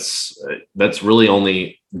 and that's really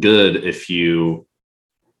only good if your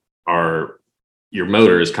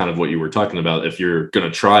motor is kind of what you were talking about. If you're going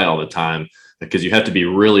to try all the time, because you have to be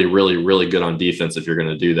really, really, really good on defense if you're going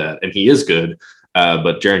to do that. And he is good,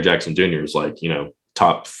 but Jaren Jackson Jr. is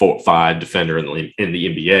top 4-5 defender in the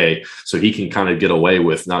NBA. So he can kind of get away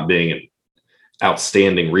with not being an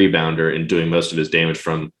outstanding rebounder and doing most of his damage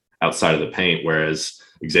from outside of the paint. Whereas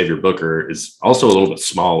Xavier Booker is also a little bit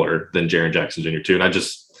smaller than Jaren Jackson Jr. too. And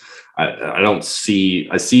I see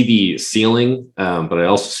the ceiling, but I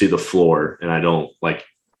also see the floor, and I don't like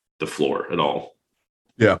the floor at all.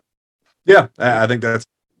 Yeah. Yeah, I think that's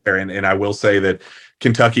fair. And I will say that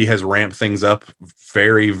Kentucky has ramped things up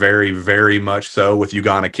very, very, very much so with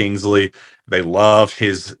Ugonna Kingsley. They love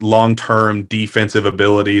his long-term defensive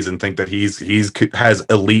abilities and think that he's has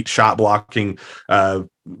elite shot blocking,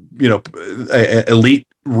 elite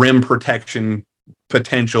rim protection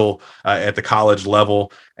potential at the college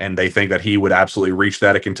level, and they think that he would absolutely reach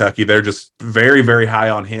that at Kentucky. They're just very, very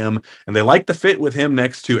high on him, and they like the fit with him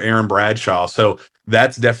next to Aaron Bradshaw. So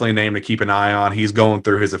that's definitely a name to keep an eye on. He's going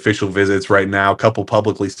through his official visits right now, a couple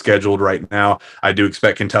publicly scheduled right now. I do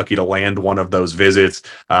expect Kentucky to land one of those visits,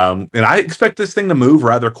 and I expect this thing to move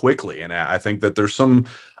rather quickly. And I think that there's some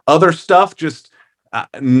other stuff, just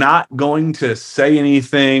not going to say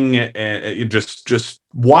anything, and just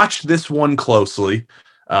watch this one closely,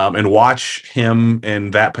 and watch him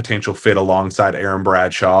and that potential fit alongside Aaron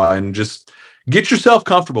Bradshaw, and just get yourself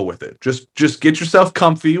comfortable with it. Just get yourself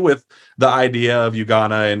comfy with the idea of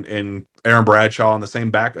Ugonna and Aaron Bradshaw in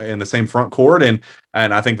the same front court, and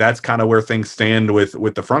I think that's kind of where things stand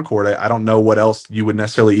with the front court. I don't know what else you would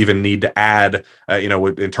necessarily even need to add,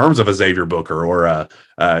 in terms of a Xavier Booker or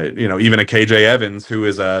even a KJ Evans, who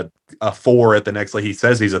is a 4 at the next level. He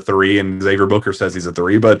says he's a 3, and Xavier Booker says he's a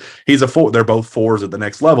 3, but he's a 4. They're both 4s at the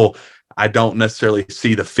next level. I don't necessarily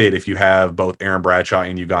see the fit if you have both Aaron Bradshaw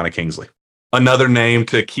and Ugonna Kingsley. Another name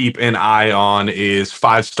to keep an eye on is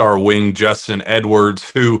 5-star wing Justin Edwards,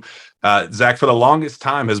 who, Zach, for the longest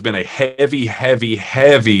time has been a heavy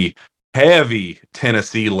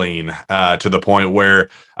Tennessee lean, to the point where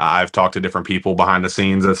I've talked to different people behind the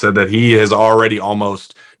scenes that said that he has already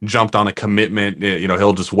almost jumped on a commitment.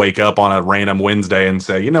 He'll just wake up on a random Wednesday and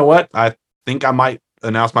say, you know what, I think I might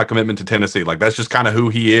announce my commitment to Tennessee. Like, that's just kind of who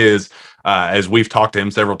he is. As we've talked to him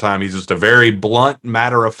several times, he's just a very blunt,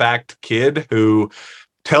 matter-of-fact kid who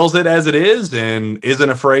tells it as it is and isn't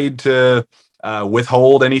afraid to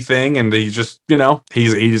withhold anything. And he's just,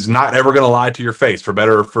 he's not ever going to lie to your face, for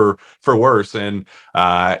better or for worse. And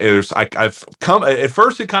I've come, at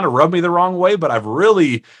first it kind of rubbed me the wrong way, but I've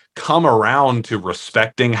really come around to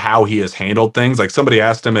respecting how he has handled things. Like, somebody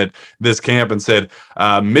asked him at this camp and said,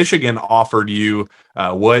 Michigan offered you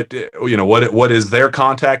what is their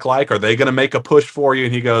contact like? Are they going to make a push for you?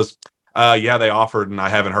 And he goes, yeah, they offered, and I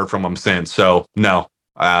haven't heard from them since. So no,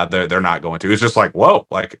 they're not going to. It's just like, whoa,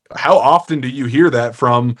 like, how often do you hear that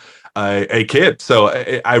from a kid? So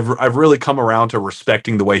I've really come around to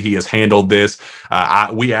respecting the way he has handled this.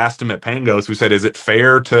 We asked him at Pangos, who said, is it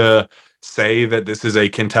fair to say that this is a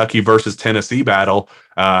Kentucky versus Tennessee battle?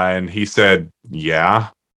 And he said, yeah.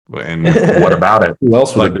 And what about it? Who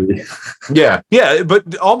else would it be? Yeah,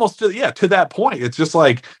 but almost to that point, it's just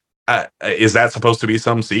like, is that supposed to be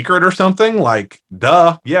some secret or something? Like,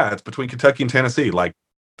 duh, yeah, it's between Kentucky and Tennessee. Like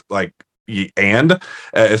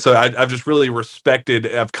So I've just really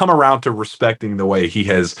I've come around to respecting the way he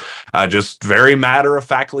has just very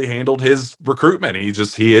matter-of-factly handled his recruitment. He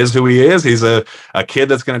is who he is. He's a kid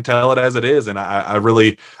that's going to tell it as it is, and I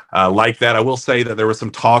really like that. I will say that there was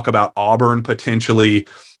some talk about Auburn potentially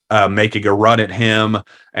making a run at him,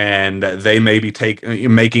 and they may be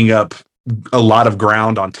making up a lot of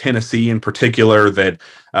ground on Tennessee in particular,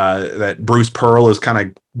 that Bruce Pearl is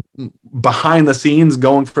kind of behind the scenes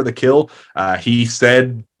going for the kill. He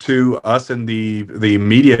said to us in the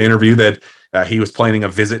media interview that he was planning a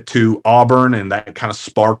visit to Auburn, and that kind of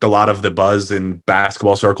sparked a lot of the buzz in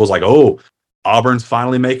basketball circles, like, oh, Auburn's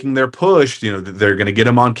finally making their push. They're going to get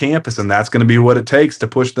him on campus, and that's going to be what it takes to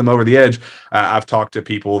push them over the edge. I've talked to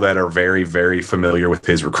people that are very, very familiar with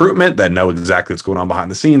his recruitment, that know exactly what's going on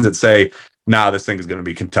behind the scenes, that say, nah, this thing is going to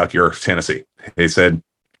be Kentucky or Tennessee. They said,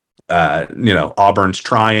 Auburn's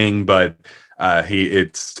trying, but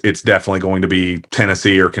it's definitely going to be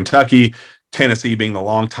Tennessee or Kentucky. Tennessee being the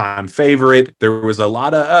longtime favorite. There was a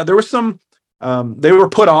lot of they were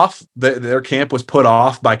put off. Their camp was put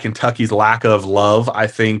off by Kentucky's lack of love, I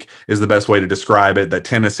think is the best way to describe it. That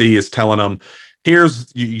Tennessee is telling them,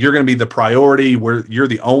 you're going to be the priority. You're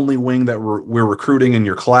the only wing that we're recruiting in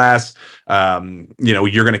your class.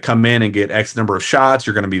 You're going to come in and get X number of shots.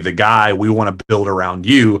 You're going to be the guy. We want to build around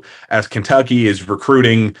you. As Kentucky is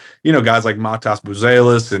recruiting, guys like Matas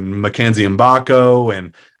Buzelis and Mackenzie Mbako,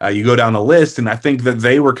 and you go down the list. And I think that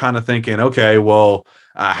they were kind of thinking, okay, well,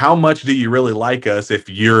 how much do you really like us if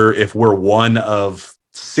we're one of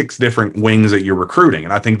 6 different wings that you're recruiting?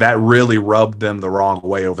 And I think that really rubbed them the wrong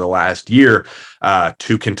way over the last year.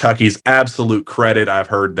 To Kentucky's absolute credit, I've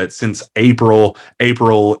heard that since April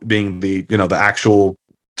being the actual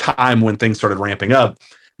time when things started ramping up,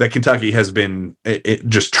 that Kentucky has been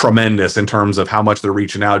just tremendous in terms of how much they're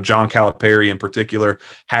reaching out. John Calipari in particular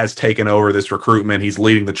has taken over this recruitment. He's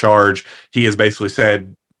leading the charge. He has basically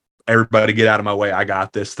said, everybody get out of my way. I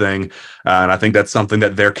got this thing. And I think that's something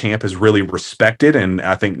that their camp has really respected. And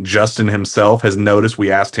I think Justin himself has noticed.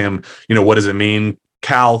 We asked him, what does it mean,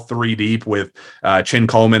 Cal 3 deep with Chin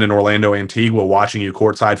Coleman and Orlando Antigua watching you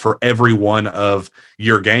courtside for every one of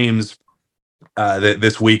your games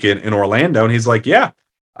this week in Orlando? And he's like, yeah,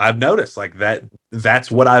 I've noticed, like,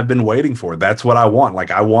 that's what I've been waiting for. That's what I want.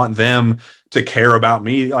 Like, I want them to care about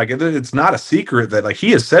me. Like, it's not a secret that, like,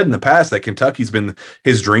 he has said in the past that Kentucky's been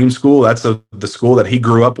his dream school. That's the school that he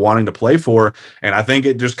grew up wanting to play for. And I think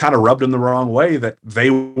it just kind of rubbed him the wrong way that they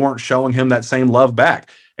weren't showing him that same love back.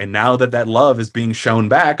 And now that love is being shown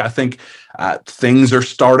back, I think things are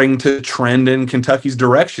starting to trend in Kentucky's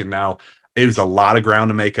direction. Now, it was a lot of ground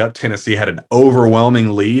to make up. Tennessee had an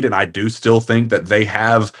overwhelming lead, and I do still think that they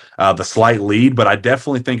have the slight lead, but I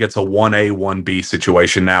definitely think it's a 1A, 1B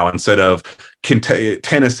situation now instead of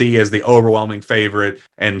Tennessee as the overwhelming favorite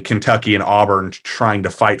and Kentucky and Auburn trying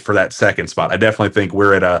to fight for that second spot. I definitely think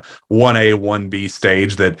we're at a 1A, 1B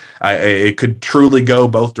stage that it could truly go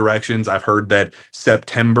both directions. I've heard that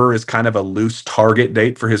September is kind of a loose target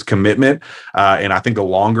date for his commitment, and I think the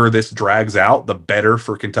longer this drags out, the better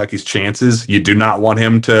for Kentucky's chances. You do not want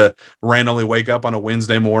him to randomly wake up on a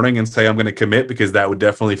Wednesday morning and say, I'm going to commit, because that would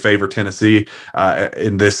definitely favor Tennessee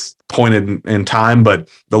in this point in time. But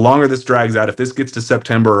the longer this drags out, if this gets to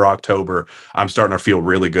September or October, I'm starting to feel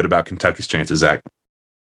really good about Kentucky's chances, Zach.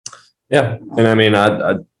 Yeah. And I mean,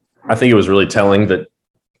 I think it was really telling that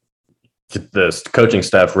the coaching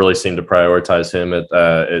staff really seemed to prioritize him at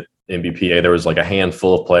NBPA. There was like a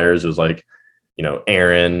handful of players. It was like,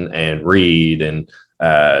 Aaron and Reed and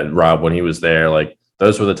Rob when he was there. Like,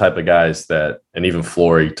 those were the type of guys that, and even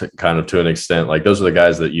Flory kind of to an extent, like those are the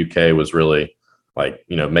guys that UK was really like,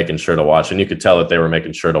 making sure to watch. And you could tell that they were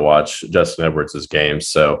making sure to watch Justin Edwards' games.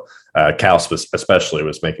 So Cal especially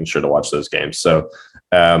was making sure to watch those games. So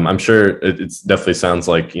I'm sure it definitely sounds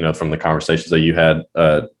like, from the conversations that you had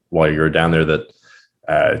while you were down there,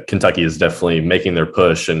 that Kentucky is definitely making their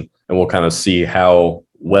push, and we'll kind of see how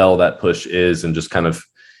well that push is, and just kind of,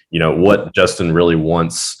 what Justin really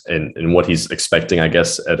wants and what he's expecting, I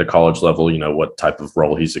guess, at a college level, what type of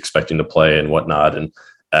role he's expecting to play and whatnot. And,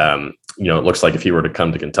 it looks like if he were to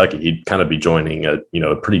come to Kentucky, he'd kind of be joining a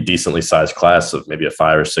pretty decently sized class of maybe a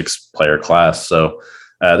 5 or 6 player class. So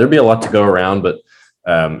there'd be a lot to go around, but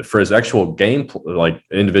for his actual game, like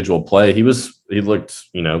individual play, he looked,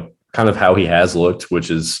 kind of how he has looked,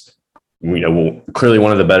 which is, clearly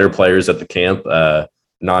one of the better players at the camp.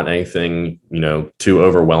 Not anything, too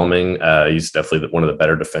overwhelming. He's definitely one of the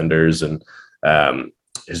better defenders, and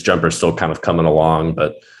his jumper's still kind of coming along.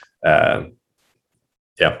 But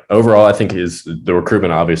yeah, overall, I think the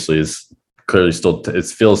recruitment obviously is clearly still, it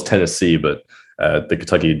feels Tennessee, but the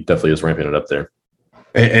Kentucky definitely is ramping it up there.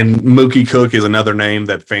 And Mookie Cook is another name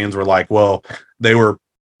that fans were like, well, they were,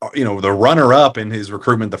 the runner-up in his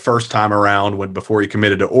recruitment the first time around before he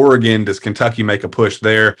committed to Oregon. Does Kentucky make a push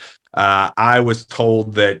there? I was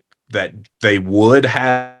told that they would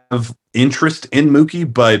have interest in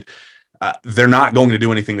Mookie, but they're not going to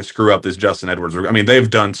do anything to screw up this Justin Edwards. I mean, they've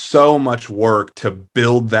done so much work to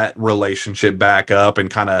build that relationship back up and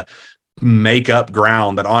kind of make up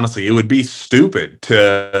ground that honestly it would be stupid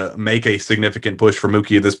to make a significant push for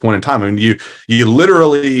Mookie at this point in time. I mean, you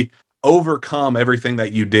literally overcome everything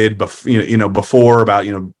that you did before about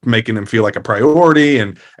making him feel like a priority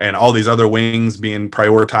and all these other wings being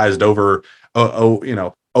prioritized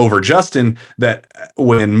over Justin, that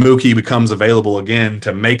when Mookie becomes available again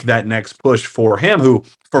to make that next push for him, who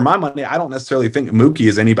for my money, I don't necessarily think Mookie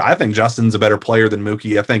is I think Justin's a better player than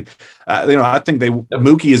Mookie. I think,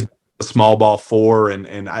 Mookie is a small ball 4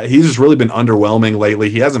 and he's just really been underwhelming lately.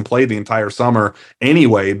 He hasn't played the entire summer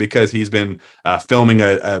anyway, because he's been filming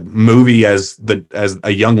a movie as a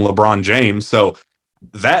young LeBron James. So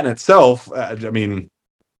that in itself,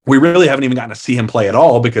 we really haven't even gotten to see him play at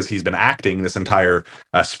all because he's been acting this entire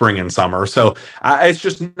spring and summer. So it's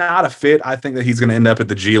just not a fit. I think that he's going to end up at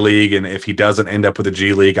the G League. And if he doesn't end up with the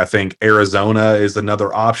G League, I think Arizona is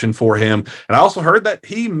another option for him. And I also heard that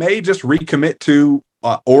he may just recommit to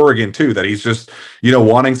Oregon too, that he's just,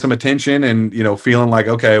 wanting some attention and, feeling like,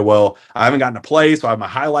 okay, well, I haven't gotten to play. So my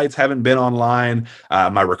highlights haven't been online.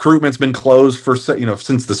 My recruitment's been closed for,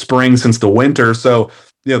 since the spring, since the winter. So,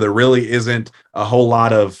 there really isn't a whole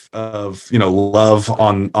lot of love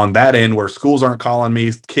on that end, where schools aren't calling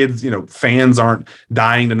me, kids, fans aren't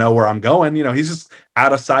dying to know where I'm going. He's just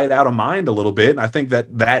out of sight, out of mind a little bit. And I think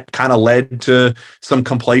that kind of led to some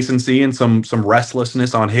complacency and some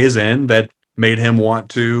restlessness on his end that made him want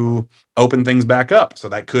to open things back up. So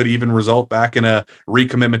that could even result back in a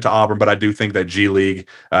recommitment to Auburn. But I do think that G League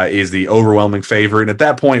is the overwhelming favorite. And at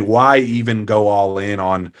that point, why even go all in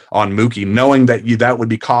on Mookie, knowing that that would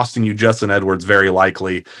be costing you Justin Edwards very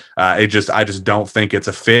likely? I just don't think it's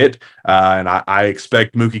a fit. And I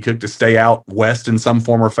expect Mookie Cook to stay out west in some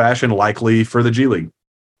form or fashion, likely for the G League.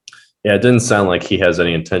 Yeah, it didn't sound like he has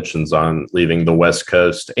any intentions on leaving the West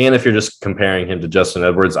Coast. And if you're just comparing him to Justin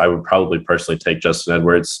Edwards, I would probably personally take Justin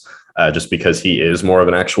Edwards just because he is more of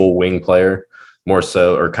an actual wing player, more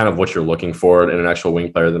so, or kind of what you're looking for in an actual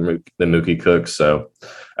wing player than Mookie Cook. So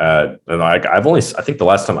I think the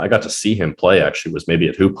last time I got to see him play actually was maybe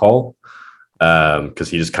at Hoop Hall, because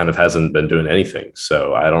he just kind of hasn't been doing anything.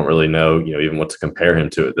 So I don't really know, even what to compare him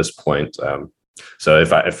to at this point. So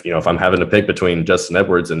if I'm having to pick between Justin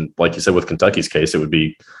Edwards and, like you said, with Kentucky's case, it would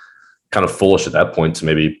be kind of foolish at that point to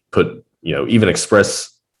maybe put, even express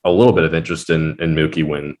a little bit of interest in Mookie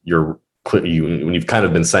when when you've kind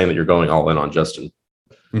of been saying that you're going all in on Justin.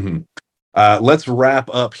 Mm-hmm. Let's wrap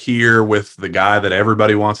up here with the guy that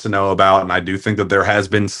everybody wants to know about. And I do think that there has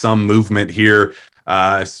been some movement here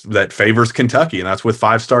that favors Kentucky, and that's with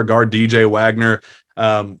 5-star guard DJ Wagner.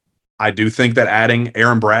 I do think that adding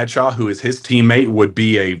Aaron Bradshaw, who is his teammate, would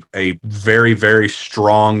be a very, very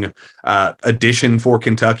strong addition for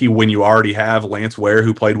Kentucky when you already have Lance Ware,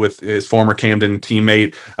 who played with his former Camden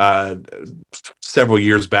teammate several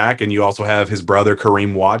years back, and you also have his brother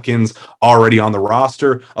Kareem Watkins already on the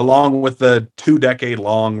roster, along with the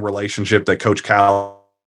 2-decade-long relationship that Coach Cal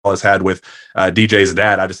has had with DJ's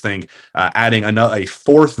dad. I just think adding a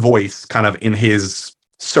fourth voice kind of in his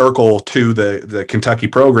circle to the Kentucky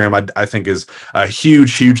program, I think is a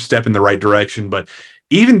huge step in the right direction. But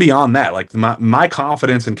even beyond that, like my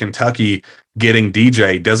confidence in Kentucky getting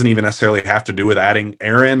DJ doesn't even necessarily have to do with adding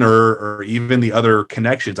Aaron or even the other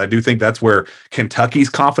connections. I do think that's where Kentucky's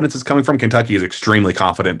confidence is coming from. Kentucky is extremely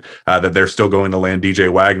confident that they're still going to land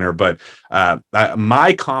DJ Wagner, but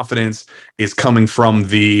my confidence is coming from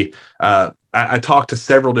I talked to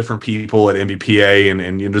several different people at NBPA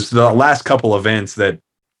and just the last couple events that,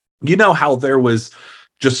 how there was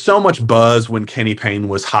just so much buzz when Kenny Payne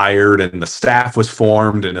was hired and the staff was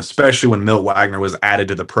formed, and especially when Milt Wagner was added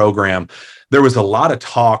to the program, there was a lot of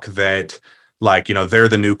talk that, they're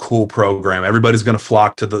the new cool program. Everybody's going to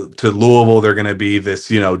flock to Louisville. They're going to be this,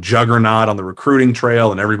 juggernaut on the recruiting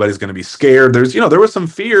trail, and everybody's going to be scared. There was some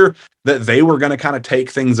fear that they were going to kind of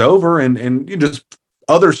take things over, and just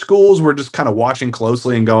other schools were just kind of watching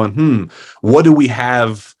closely and going, what do we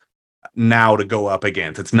have now to go up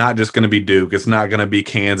against? It's not just going to be Duke. It's not going to be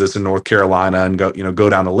Kansas and North Carolina and go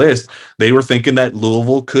down the list. They were thinking that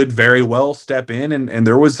Louisville could very well step in, and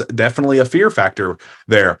there was definitely a fear factor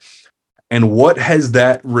there. And what has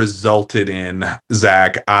that resulted in,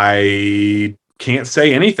 Zach? I can't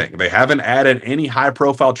say anything. They haven't added any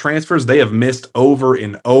high-profile transfers. They have missed over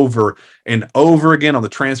and over and over again on the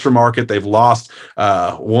transfer market. They've lost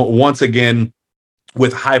once again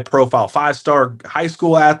with high-profile 5-star high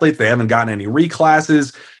school athletes. They haven't gotten any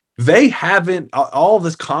reclasses. They haven't, all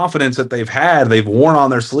this confidence that they've had, they've worn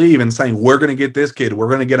on their sleeve and saying, we're going to get this kid, we're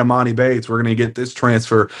going to get Amani Bates, we're going to get this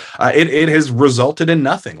transfer. It has resulted in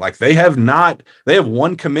nothing. Like they have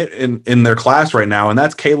one commit in their class right now, and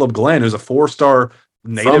that's Caleb Glenn, who's a 4-star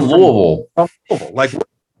native from Louisville. Like,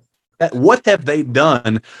 what have they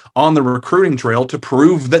done on the recruiting trail to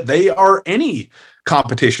prove that they are any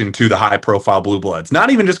competition to the high-profile Blue Bloods?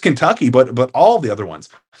 Not even just Kentucky, but all the other ones.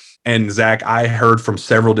 And Zach, I heard from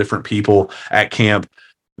several different people at camp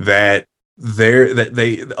that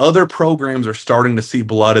other programs are starting to see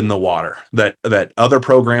blood in the water. That other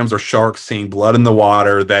programs are sharks seeing blood in the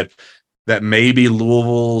water. That maybe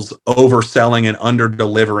Louisville's overselling and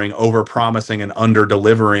under-delivering, over-promising and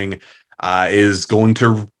under-delivering is going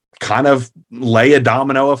to kind of lay a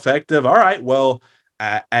domino effect of, all right, well,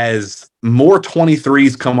 as more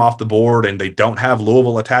 23s come off the board and they don't have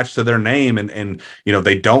Louisville attached to their name and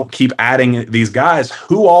they don't keep adding these guys,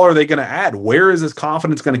 who all are they going to add? Where is this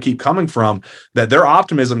confidence going to keep coming from that their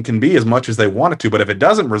optimism can be as much as they want it to? But if it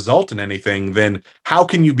doesn't result in anything, then how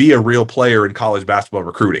can you be a real player in college basketball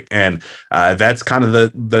recruiting? And that's kind of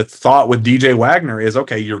the thought with DJ Wagner is,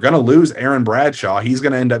 okay, you're going to lose Aaron Bradshaw. He's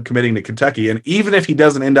going to end up committing to Kentucky. And even if he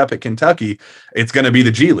doesn't end up at Kentucky, it's going to be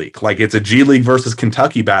the G League. Like it's a G League versus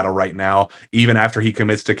Kentucky battle right now. Even after he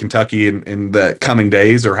commits to Kentucky in the coming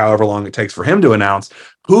days or however long it takes for him to announce,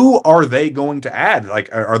 who are they going to add? Like,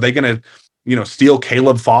 are they going to, steal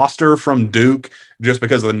Caleb Foster from Duke just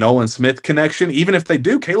because of the Nolan Smith connection? Even if they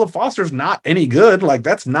do, Caleb Foster's not any good. Like,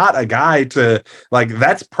 that's not a guy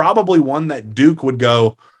that's probably one that Duke would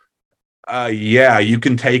go, yeah, you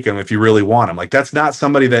can take him if you really want him. Like, that's not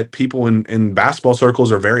somebody that people in basketball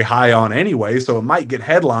circles are very high on anyway. So it might get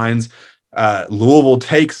headlines. Louisville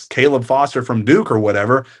takes Caleb Foster from Duke or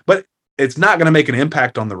whatever, but it's not going to make an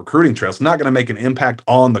impact on the recruiting trail. It's not going to make an impact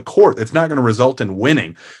on the court. It's not going to result in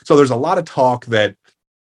winning. So there's a lot of talk that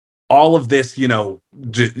all of this, wearing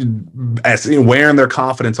their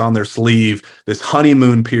confidence on their sleeve, this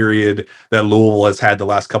honeymoon period that Louisville has had the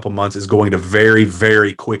last couple months is going to very,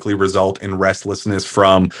 very quickly result in restlessness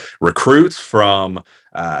from recruits, from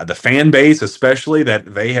the fan base, especially,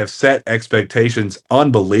 that they have set expectations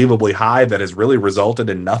unbelievably high that has really resulted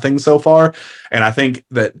in nothing so far. And I think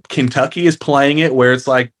that Kentucky is playing it where it's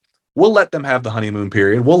like, we'll let them have the honeymoon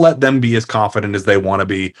period. We'll let them be as confident as they want to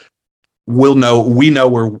be. We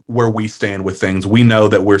know where we stand with things. We know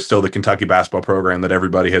that we're still the Kentucky basketball program that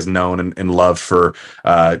everybody has known and loved for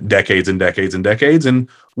decades and decades and decades. And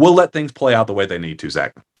we'll let things play out the way they need to,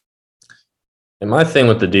 Zach. And my thing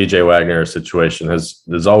with the DJ Wagner situation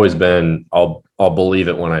has always been, I'll believe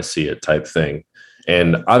it when I see it type thing.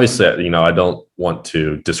 And obviously, I don't want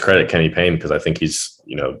to discredit Kenny Payne because I think he's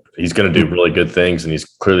going to do really good things and he's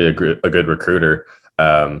clearly a good recruiter.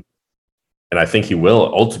 And I think he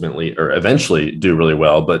will ultimately or eventually do really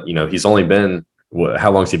well. But, he's only been,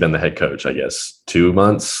 how long has he been the head coach, I guess? 2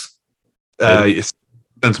 months?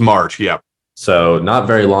 Since March, yeah. So not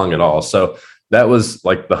very long at all. So that was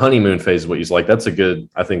like the honeymoon phase of what he's like. I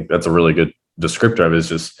think that's a really good descriptor of it. Is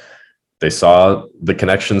just they saw the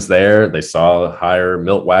connections there. They saw hire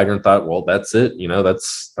Milt Wagner and thought, well, that's it.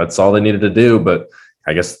 That's all they needed to do. But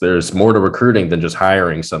I guess there's more to recruiting than just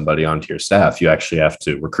hiring somebody onto your staff. You actually have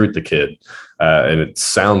to recruit the kid. And it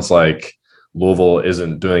sounds like Louisville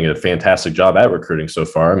isn't doing a fantastic job at recruiting so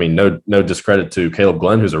far. I mean, no discredit to Caleb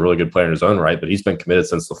Glenn, who's a really good player in his own right, but he's been committed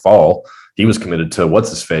since the fall. He was committed to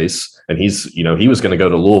what's-his-face, and he was going to go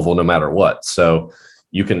to Louisville no matter what. So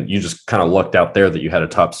you just kind of lucked out there that you had a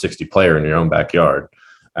top 60 player in your own backyard.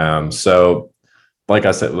 So like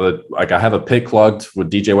I said, like I have a pick plugged with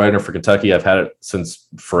DJ Wagner for Kentucky. I've had it since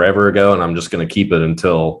forever ago, and I'm just going to keep it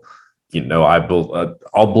until,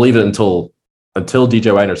 I'll believe it until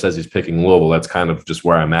DJ Wagner says he's picking Louisville. That's kind of just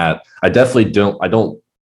where I'm at. I definitely don't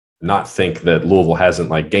not think that Louisville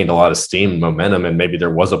hasn't gained a lot of steam and momentum, and maybe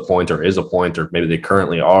there was a point or is a point, or maybe they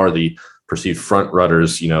currently are the perceived front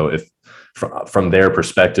runners, if from their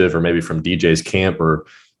perspective, or maybe from DJ's camp, or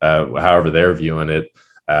however they're viewing it.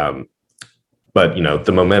 But,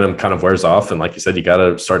 the momentum kind of wears off. And like you said, you got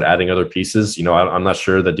to start adding other pieces. I'm not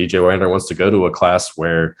sure that DJ Wagner wants to go to a class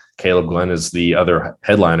where Caleb Glenn is the other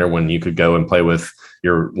headliner when you could go and play with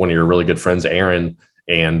one of your really good friends, Aaron,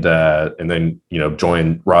 and then,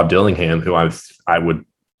 join Rob Dillingham, who I would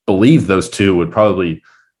believe those two would probably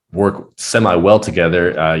work semi well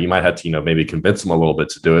together. You might have to, maybe convince them a little bit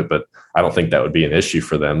to do it, but I don't think that would be an issue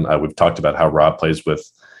for them. We've talked about how Rob plays with,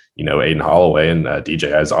 Aiden Holloway, and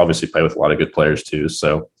DJ has obviously played with a lot of good players too.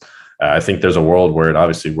 So I think there's a world where it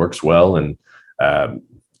obviously works well. And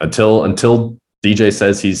until DJ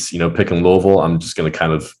says he's, picking Louisville, I'm just going to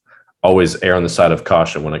kind of always err on the side of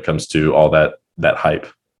caution when it comes to all that hype.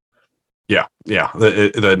 Yeah.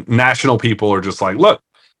 The national people are just like, look,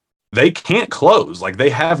 they can't close. Like, they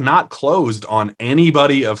have not closed on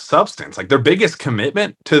anybody of substance. Like, their biggest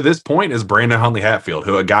commitment to this point is Brandon Huntley Hatfield,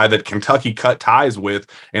 a guy that Kentucky cut ties with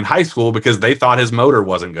in high school because they thought his motor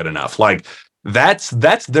wasn't good enough. Like, that's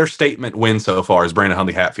their statement win so far is Brandon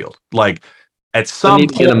Huntley Hatfield. Like, at some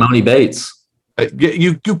point, get Amoni Bates.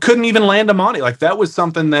 You couldn't even land Amoni. Like, that was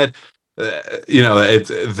something that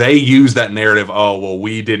they use that narrative. Oh, well,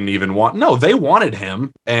 we didn't even want. No, they wanted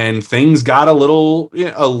him, and things got a little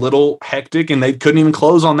hectic, and they couldn't even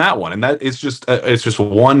close on that one. And that is just it's just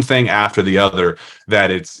one thing after the other.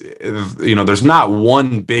 That it's there's not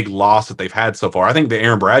one big loss that they've had so far. I think the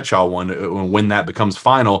Aaron Bradshaw one, when that becomes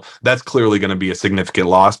final, that's clearly going to be a significant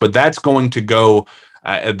loss. But that's going to go.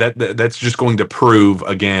 That's just going to prove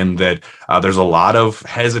again that there's a lot of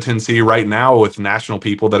hesitancy right now with national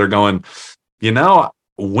people that are going,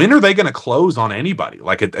 when are they going to close on anybody?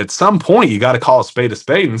 Like, at some point, you got to call a spade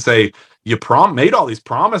and say, you made all these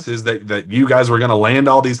promises that you guys were going to land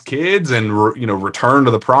all these kids and return to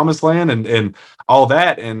the promised land and all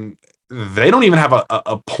that, and they don't even have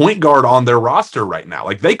a point guard on their roster right now.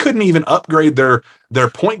 Like, they couldn't even upgrade their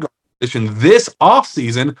point guard position this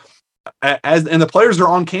offseason. And the players are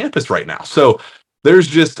on campus right now. So there's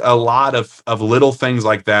just a lot of little things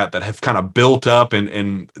like that have kind of built up.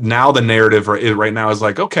 And now the narrative right now is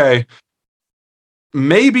like, okay,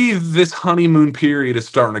 maybe this honeymoon period is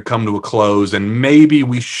starting to come to a close, and maybe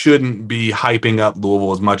we shouldn't be hyping up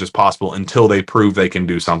Louisville as much as possible until they prove they can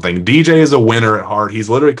do something. DJ is a winner at heart. He's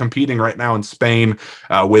literally competing right now in Spain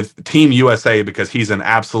with Team USA because he's an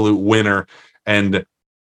absolute winner. And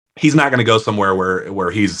he's not going to go somewhere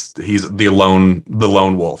where he's the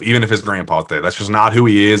lone wolf, even if his grandpa's there. That's just not who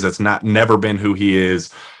he is. That's never been who he is.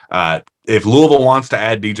 If Louisville wants to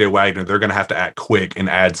add DJ Wagner, they're going to have to act quick and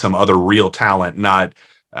add some other real talent, not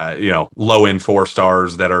low end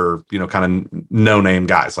 4-stars that are kind of no name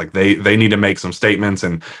guys. Like, they need to make some statements,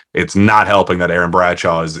 and it's not helping that Aaron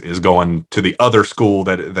Bradshaw is going to the other school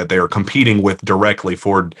that they are competing with directly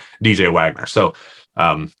for DJ Wagner. So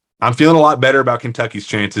I'm feeling a lot better about Kentucky's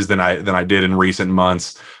chances than I did in recent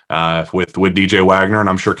months with DJ Wagner, and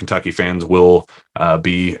I'm sure Kentucky fans will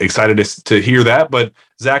be excited to hear that. But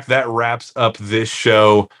Zach, that wraps up this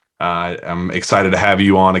show. I'm excited to have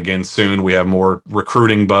you on again soon. We have more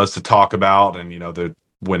recruiting buzz to talk about, and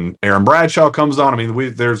when Aaron Bradshaw comes on, I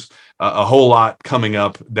mean, there's a whole lot coming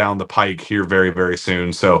up down the pike here very, very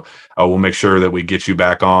soon. So we'll make sure that we get you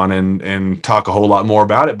back on and talk a whole lot more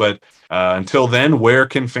about it. But until then, where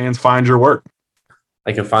can fans find your work?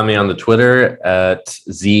 They can find me on the Twitter at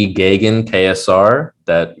ZGagan, KSR.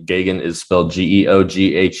 That Gagan is spelled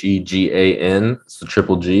GEOGHEGAN. It's the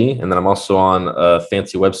triple G. And then I'm also on a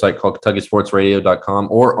fancy website called KentuckySportsRadio.com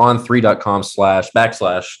or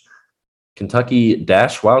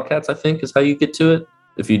on3.com/Kentucky-Wildcats, I think is how you get to it.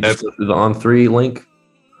 If you just go through the On3 link.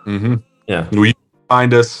 Mm-hmm. Yeah. You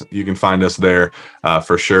can find us there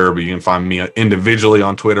for sure, but you can find me individually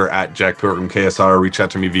on Twitter at Jack Pilgrim KSR. Reach out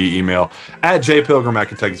to me via email at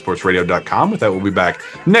jpilgrim@KentuckySportsRadio.com. With that, we'll be back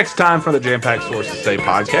next time for the Jam Packed Sources Say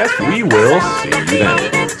podcast. We will see you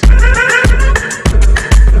then.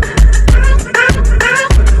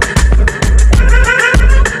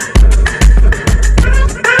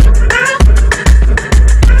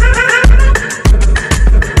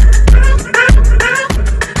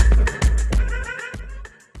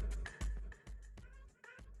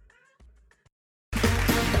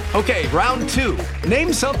 Okay, round two.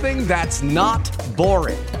 Name something that's not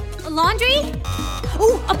boring. A laundry?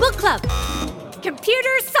 Ooh, a book club.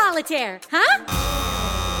 Computer solitaire, huh?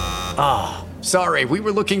 Ah, sorry, we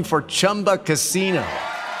were looking for Chumba Casino.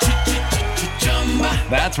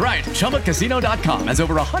 That's right, ChumbaCasino.com has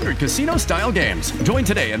over 100 casino-style games. Join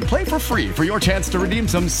today and play for free for your chance to redeem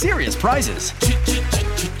some serious prizes.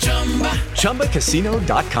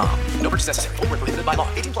 ChumbaCasino.com. No purchase necessary. Void where prohibited by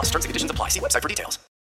law. 18+ terms and conditions apply. See website for details.